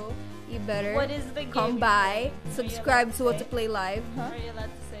 so you better What is the game come you're by, playing? subscribe to What to Play Live. Huh? Are you allowed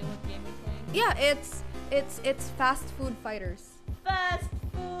to say what game you're playing? Yeah, it's fast food fighters. Fast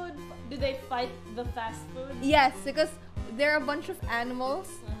food. Do they fight the fast food? Yes, because they're a bunch of animals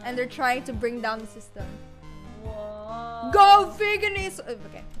and they're trying to bring down the system. Whoa. Go veganism!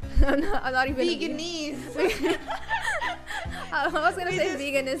 Okay, I'm not even Veganese. I was gonna say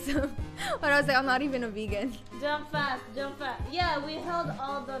veganism, but I was like, I'm not even a vegan. Jump fast, jump fast. Yeah, we held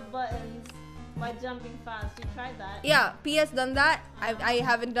all the buttons by jumping fast. You tried that? Yeah, Pia's done that. I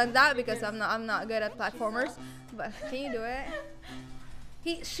haven't done that because I'm not good at platformers. But can you do it?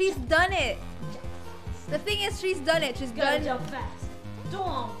 She's done it. The thing is, she's done it. She's Gotta done. jump fast.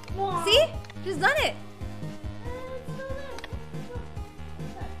 Don't. See? She's done it.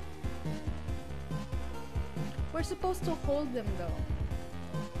 We're supposed to hold them though.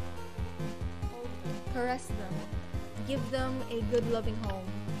 Caress them. Give them a good loving home.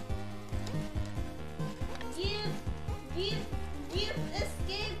 Give,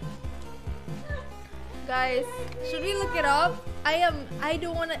 escape. Guys, should we look it up? I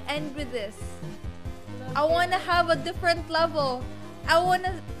don't want to end with this. I want to have a different level. I want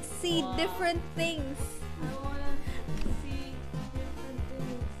to see different things. I wanna see different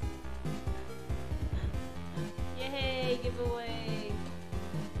things. Yay, giveaway.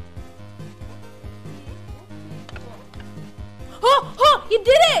 Oh, you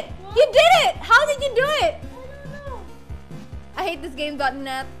did it! What? You did it! How did you do it? I don't know. I hate this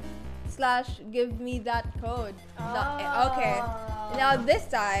game.net/give me that code. Okay. Now this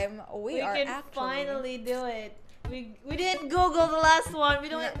time we are can actually finally do it. We didn't Google the last one. We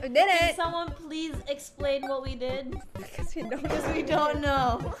don't. We did Can it. someone please explain what we did? because we don't Because we don't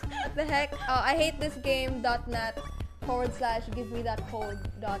know. What the heck? I hate this game.net/give me that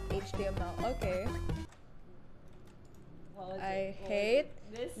code.html. Okay. What was I it? What was hate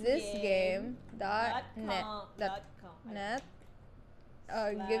it? this game dot net dot com. net.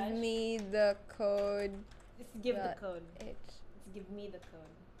 Give Slash. me the code. Just give the dot code. H. Just give me the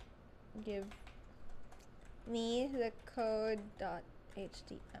code. Give me the code dot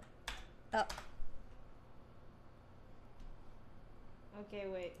html. Oh. Okay,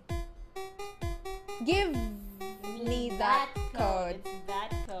 wait. Give me that code. It's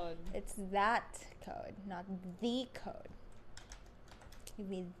that code. It's that code, not the code. Give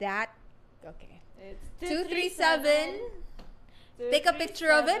me that. Okay. It's 237. Take a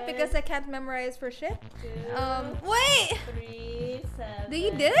picture of it because I can't memorize for shit. Wait! 3, 7.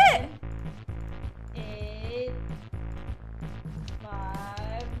 You did it! 8,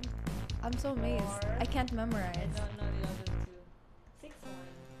 5. I'm so amazed. 4. I can't I memorize. don't know the other 2. 6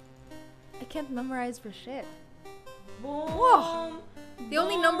 I can't memorize for shit. Boom. Whoa. The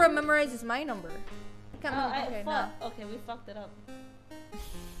only number I memorize is my number. Can't Oh, move. Okay, no. Okay, we fucked it up.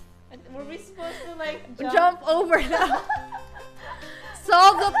 Were we supposed to like jump over them?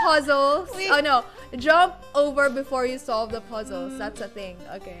 Solve the puzzles. Oh no, jump over before you solve the puzzles. That's a thing.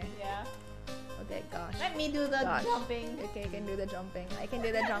 Okay. Yeah. Okay, gosh. Let me do the jumping. Okay, you can do the jumping. I can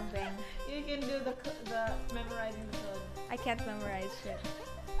do the jumping. You can do the memorizing the code. I can't memorize shit.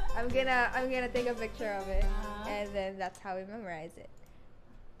 I'm gonna take a picture of it, and then that's how we memorize it.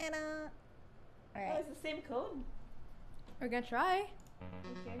 And all right. Oh, it's the same code. We're gonna try.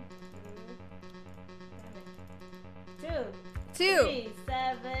 Okay. 2, 3,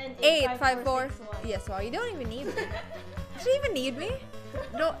 7, 8, 5, 4, 6, 1. Yes, well, you don't even need me. Do you even need me?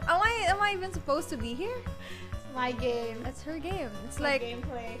 No, am I even supposed to be here? It's my game. That's her game. It's my like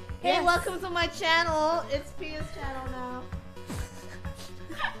gameplay. Hey, yes. Welcome to my channel. It's Pia's channel now.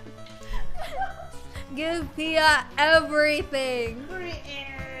 Give Pia everything.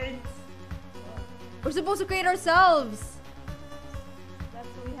 Create. We're supposed to create ourselves. That's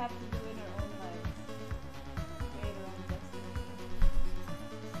what we have to do in our own lives. Create our own destiny.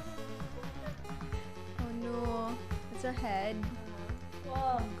 Oh no, it's our head. Whoa.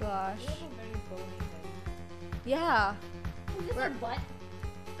 Oh gosh. We have a very bony head. Yeah. Is this our butt?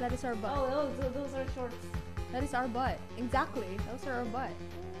 That is our butt. Oh, those are shorts. That is our butt. Exactly. Those are our butt.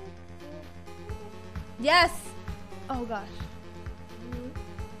 Yes! Oh gosh.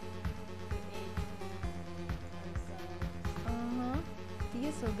 Uh-huh. He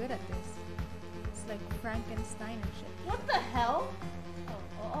is so good at this. It's like Frankenstein and shit. What the hell?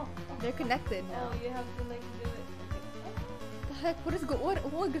 Oh. They're connected now. Oh, you have to like do it. Okay. The heck? What is what?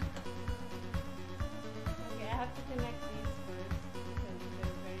 Okay, I have to connect these first because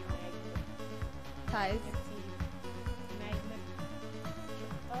they're very magnet. Ties. Magnet.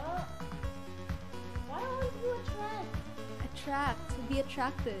 Oh. Why don't you attract? Attract. To be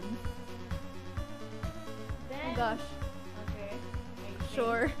attracted. Then, Oh gosh. Okay.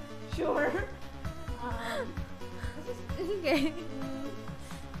 Sure. Sure. Okay.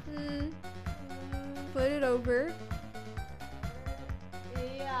 Put it over.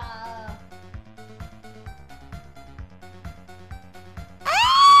 Yeah.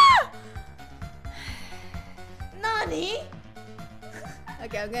 Ah! Nani?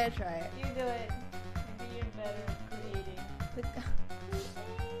 Okay, I'm gonna try it. You do it. Maybe you're better at creating.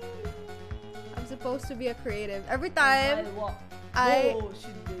 I'm supposed to be a creative. Every time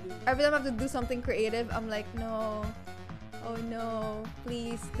every time I have to do something creative, I'm like, no. Oh no.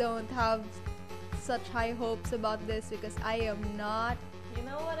 Please don't have such high hopes about this because I am not. You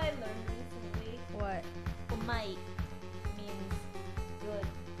know what I learned recently? What? Umay means good.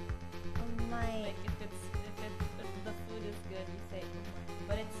 Umay. Like if the food is good, you say umay.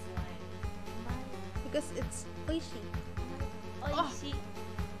 But it's slang. Umay. Because it's oishi. Oishi.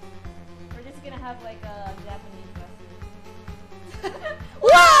 We're just gonna have like a Japanese lesson.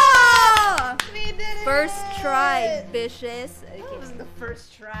 Whoa! We did it! First try, bitches. Okay. That was the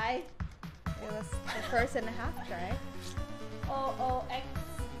first try. It was the first and a half try. O-O-X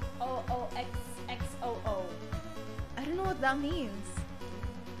O-O-X-X-O-O. I don't know what that means.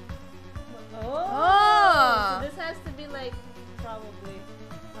 Oh! So this has to be like probably.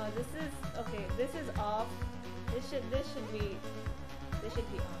 This is okay. This is off. This should be on.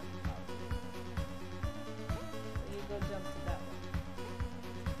 Probably. So you go jump to that one.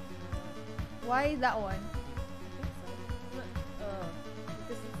 Why that one? I think so.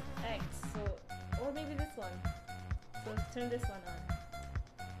 This is X. So or maybe this one. So turn this one on,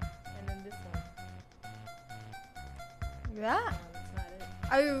 and then this one. That? That's not it.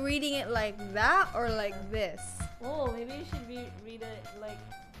 Are you reading it like that or like this? Oh, maybe you should read it like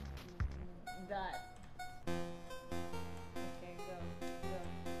that. Okay, go.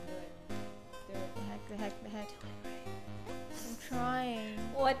 Do it. The heck. I'm trying.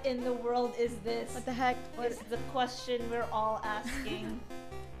 What in the world is this? What the heck? Is the question we're all asking.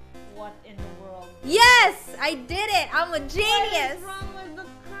 What in the world? Yes! I did it! I'm a genius! What is wrong with the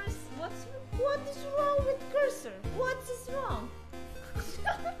cursor? What is wrong with cursor? What is wrong?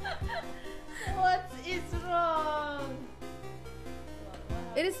 What is wrong?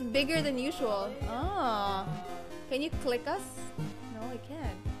 It is bigger than usual. Ah. Can you click us? No, I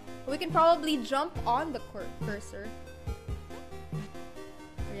can't. We can probably jump on the cursor.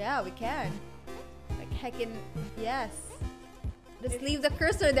 Yeah, we can. Like heckin' yes. Just leave the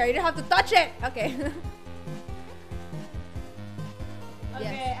cursor there. You don't have to touch it. Okay. Okay,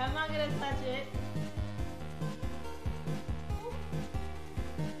 Yes. I'm not gonna touch it.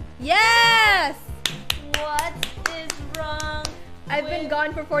 Yes! What is wrong? I've been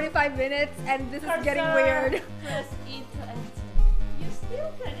gone for 45 minutes and this is getting weird. Press E to enter. You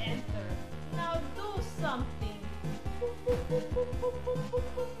still can enter. Now do something.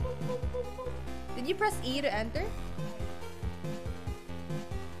 Did you press E to enter?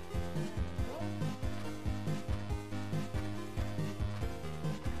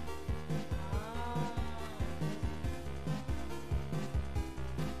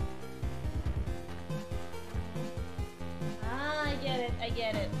 I get it. I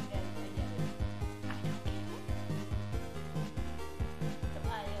get it.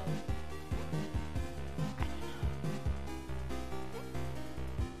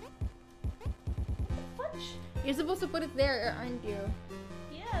 You're supposed to put it there, aren't you?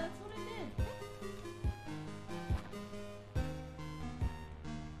 Yeah, that's what I did.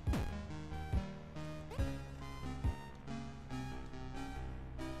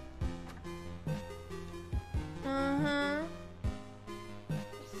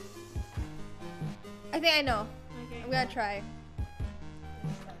 I think I know. Okay, I'm gonna try.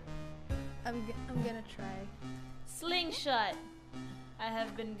 I'm gonna try. Slingshot. I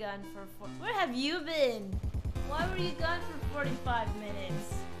have been gone for Where have you been? Why were you gone for 45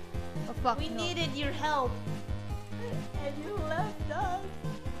 minutes? Oh fuck, We no. needed your help. And you left us.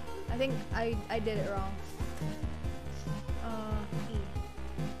 I think I did it wrong. E.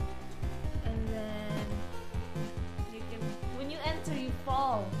 And then You can when you enter you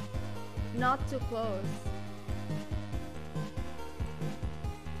fall. not too close.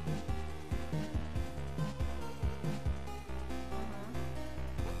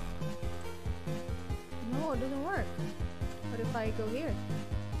 No, it doesn't work. What if I go here?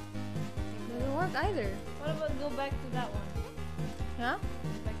 It doesn't work either. What about go back to that one? Huh?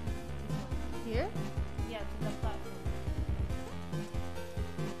 Back to this one. Here? Yeah, to the platform.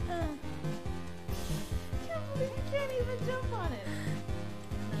 Can't believe you can't even jump on it.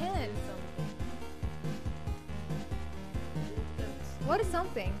 Can. Something. What is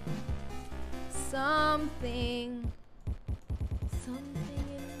something? Something. Something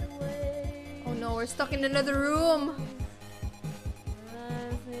in the way. Oh no, we're stuck in another room.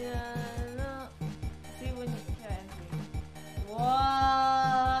 See when you can.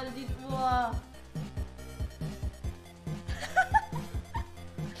 Wow! Did you, wow.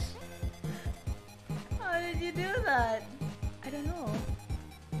 How did you do that? I don't know.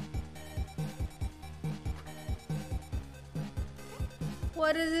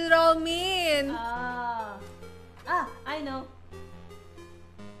 What does it all mean?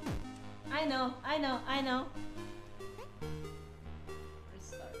 I know. I know.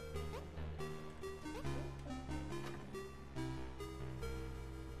 Restart.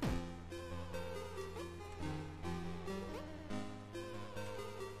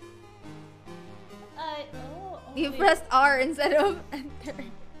 You wait. pressed R instead of enter.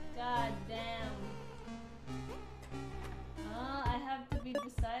 God damn. I have to be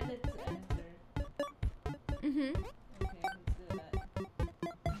decided to enter. Mm-hmm. Okay, let's do that.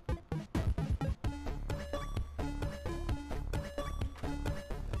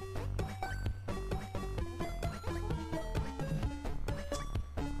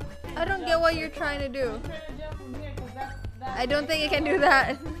 I don't get what you're trying to do. I'm trying to jump from here 'cause that I don't think you can do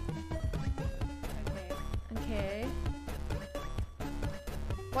that. Okay. Okay.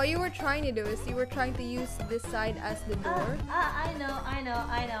 What you were trying to do is you were trying to use this side as the door.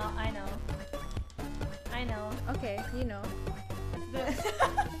 I know. Okay, you know.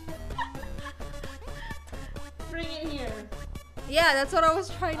 Bring it here. Yeah, that's what I was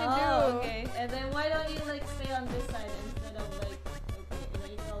trying to do. Okay. And then why don't you like stay on this side instead of like okay,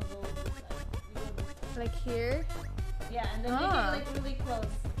 like I'll go this side. You go this side. Like here. Yeah, and then make it like really close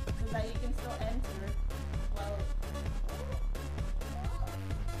so that you can still enter while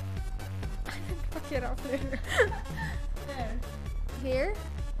Fuck it up there. there. Here?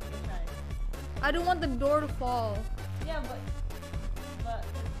 Okay, try. I don't want the door to fall. Yeah, but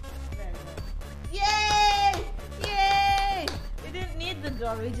there. Yay! Yay! We didn't need the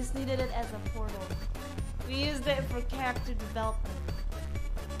door. We just needed it as a portal. We used it for character development.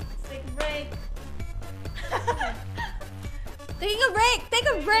 Let's take a break. Taking a break! Take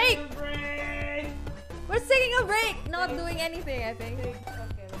a break! Take a break. We're taking a break! Not doing anything, I think. Okay,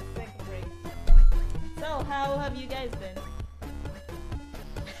 let's take a break. So, how have you guys been?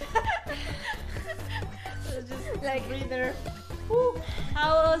 So just Like- breather. Whew.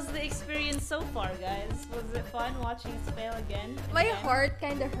 How was the experience so far, guys? Was it fun watching us fail again? and My again, heart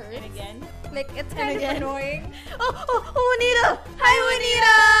kinda hurts. and again. Like, it's And kind of again. annoying. Oh, Juanita! Hi,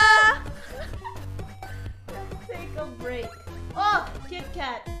 Juanita! Let's take a break. Oh, Kit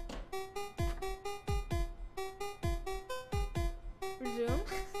Kat. Resume.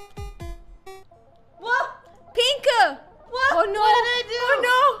 What? Pink! What? Oh no! What did I do? Oh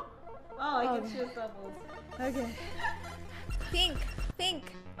no! Oh, I Oh. can shoot bubbles.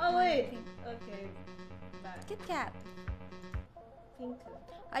 Kit Kat. Pink.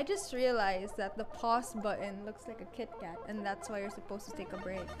 I just realized that the pause button looks like a Kit Kat, and that's why you're supposed to take a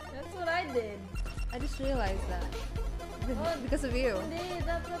break. That's what I did. I just realized that. Oh, Because of you. Hindi,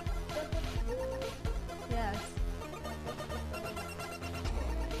 that's what. Yes.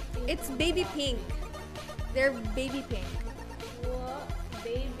 It's baby pink. They're baby pink. What?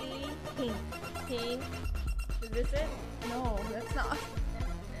 Baby Pink. pink. Is this it? No, that's not.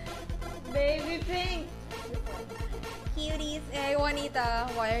 Baby pink. Cuties. Hey, Juanita,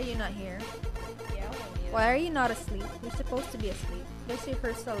 why are you not here? Yeah, Juanita. Why are you not asleep? You're supposed to be asleep. There's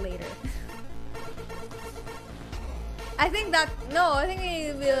rehearsal later. I think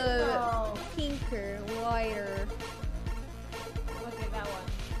it will Oh. pinker, whiter. Okay, that one.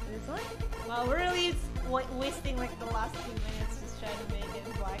 This one? Wow, we're really wasting like the last 2 minutes just trying to make it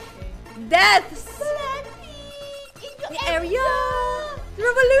Blackpink. Deaths! Blackpink into The area!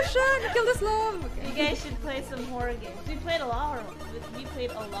 Revolution! Kill this love! You guys should play some horror games. We played a lot of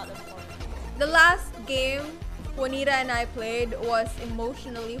horror games. The last game Juanita and I played was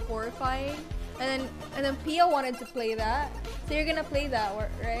emotionally horrifying. And then Pia wanted to play that. So you're gonna play that,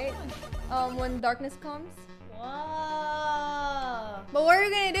 right? When darkness comes. Wow. But what are we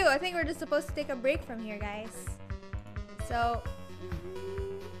gonna do? I think we're just supposed to take a break from here, guys. So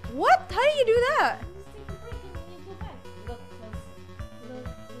what? How do you do that? Just take a break and you go back. Look closer. Look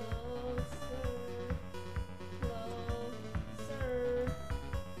closer. Closer.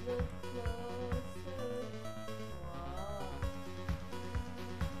 Look closer. Wow.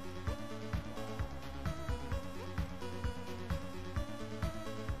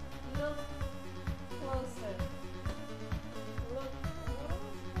 Look closer. Look. What am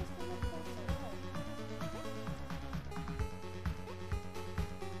I supposed to look closer at?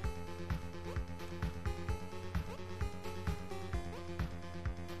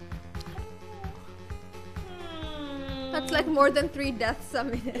 That's like more than 3 deaths a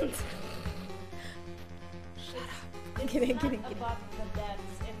minute. I'm kidding, It's not about the deaths,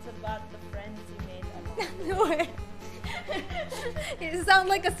 it's about the friends you made along the No way. You sound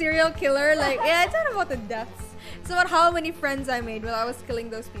like a serial killer. Like, yeah, it's not about the deaths. It's about how many friends I made while I was killing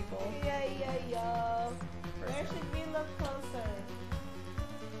those people. Yeah. Where should we look closer?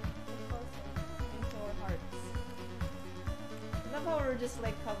 Look closer into our hearts. I love how we're just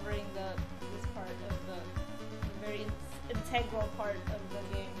like covering this part of the very integral part of the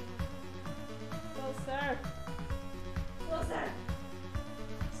game. Closer. Closer.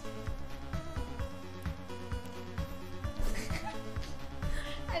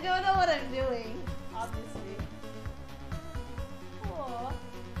 I don't know what I'm doing, obviously. Aw.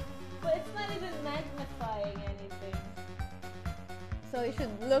 But it's not even magnifying anything. So you should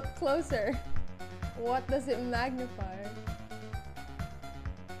look closer. What does it magnify?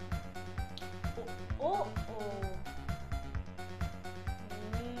 Oh.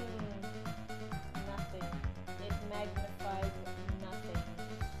 Nothing. It magnifies nothing.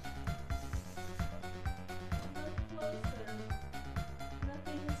 Look closer.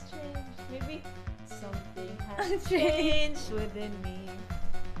 Nothing has changed. Maybe something has changed within me.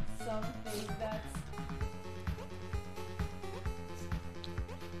 Something that's...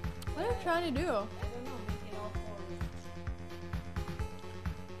 What are you trying to do? I don't know, make it all forward.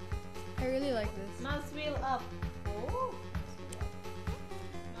 I really like this. Mouse wheel up. Oh.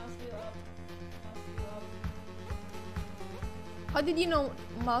 Mouse wheel up. Mouse wheel up. How did you know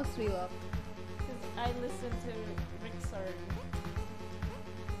mouse wheel up? Because I listened to Ricksard.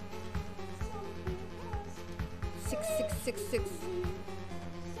 6666.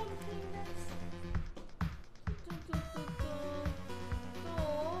 Something that's...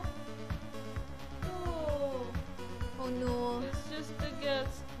 Oh no. It's just the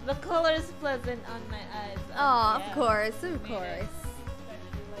guts. The color is pleasant on my eyes. Oh, Yeah. of course, I of made course. it.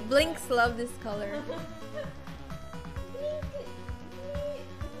 Especially like Blinks that. love this color.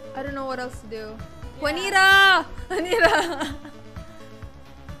 I don't know what else to do. Yeah. Juanita! Juanita!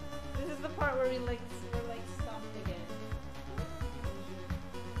 This is the part where we're like stomped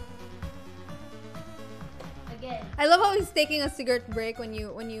again. I love how he's taking a cigarette break when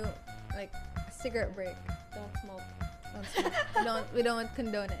you like a cigarette break. Don't smoke. Don't smoke. we don't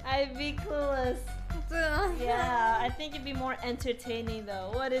condone it. I'd be clueless. Yeah, I think it'd be more entertaining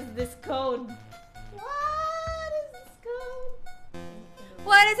though. What is this code? What is this code?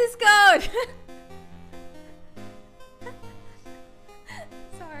 What is his code?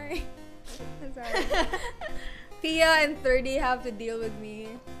 Sorry. I'm sorry. Pia and 30 have to deal with me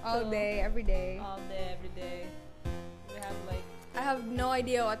all day, every day. All day, every day. We have like... I have no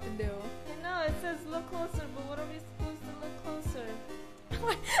idea what to do. I know, it says look closer, but what are we supposed to look closer?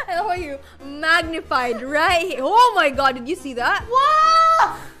 I love how you magnified right here. Oh my god, did you see that?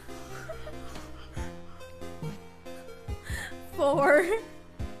 Wow! 4.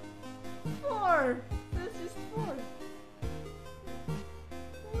 4. This is 4.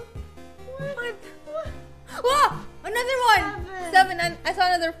 What? Whoa! Another one! 7. And I saw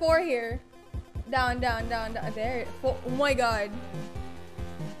another 4 here. Down. There. 4. Oh my god.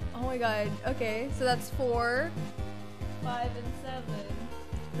 Oh my god. Okay, so that's 4. 5 and 7.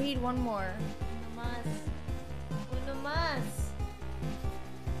 We need one more. Uno más.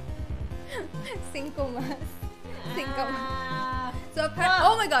 Cinco más. Cinco más. Ah. So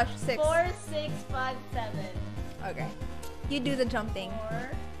oh my gosh, 6. 4, 6, 5, 7. Okay. You do the jumping. 4.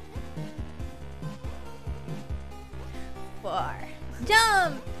 4.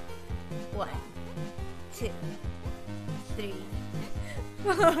 Jump! 1, 2, 3,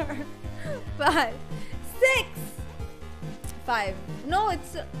 4, 5, 6, 5. No,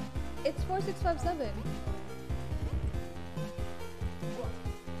 it's 4, 6, 5, 7.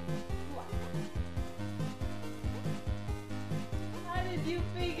 How did you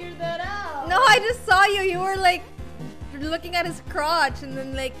figure that out? No, I just saw you. You were like looking at his crotch, and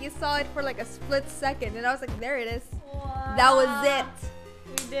then like you saw it for like a split second, and I was like, there it is. Wow. That was it.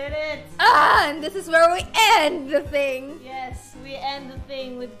 We did it. And this is where we end the thing. Yes, we end the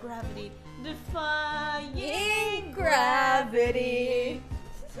thing with gravity. Defying Gravity.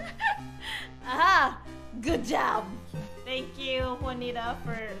 Aha! Good job. Thank you, Juanita,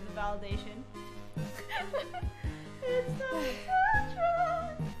 for the validation. It's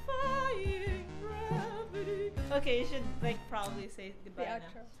defying gravity. Okay, you should like probably say The goodbye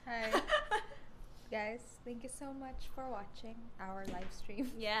outro. now. Hi. Guys, thank you so much for watching our live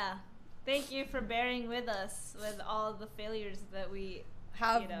stream. Yeah. Thank you for bearing with us with all the failures that we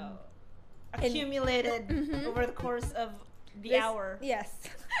Have accumulated Mhm. over the course of the this- hour. Yes.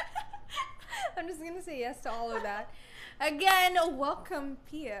 I'm just gonna say yes to all of that. Again, welcome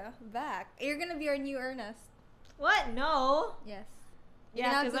Pia back. You're gonna be our new Ernest. What? No. Yes. You're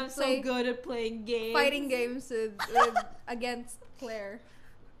Yeah, gonna have because to I'm play so good at playing games. fighting games with against Claire.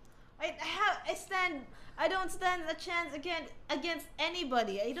 I don't stand a chance against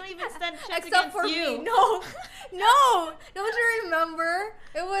anybody. I don't even stand a chance Except against for you. me. No. No. Don't you remember?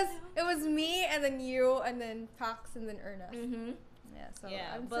 It was me and then you and then Pax and then Ernest. Mm-hmm. Yeah, so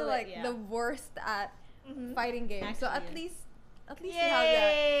Yeah, I'm but still like, like yeah. the worst at Mm-hmm. fighting games. So Actually, at yeah. least you have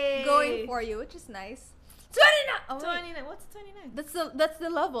that going for you, which is nice. 29. Oh, wait. 29. What's 29? That's the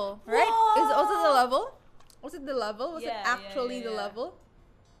level, right? Is it also the level? Was it the level? Was it Yeah, actually yeah, the yeah. level?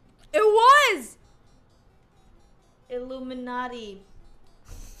 It was. Illuminati.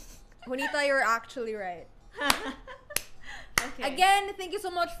 Juanita, you're actually right. Okay. Again, thank you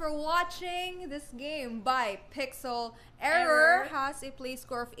so much for watching this game by Pixel. Error has a play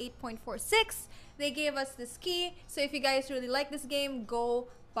score of 8.46. They gave us this key, so if you guys really like this game, go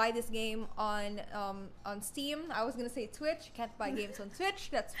buy this game on Steam. I was gonna say Twitch. You can't buy games on Twitch.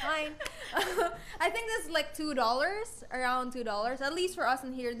 That's fine. I think this is like $2, around $2. At least for us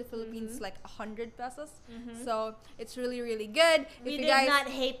in here in the Philippines, like 100 pesos. So it's really, really good. We if did you guys not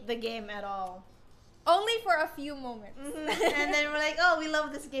hate the game at all. only for a few moments. And then we're like, oh, we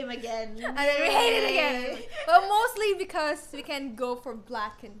love this game again. And then we hate it again. But mostly because we can go for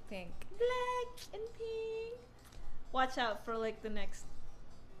black and pink. Black and pink. Watch out for like the next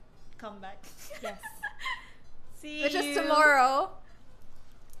comeback. Yes. See Which you. is tomorrow.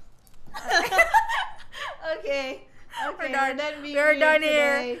 Okay. We're done. being We're weird done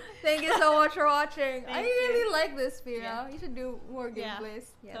today. here. Thank you so much for watching. I Thank really you. like this, Pia. Yeah. You should do more Yeah, gameplays.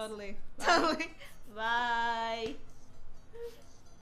 Yes. Totally. Bye. Totally. Bye.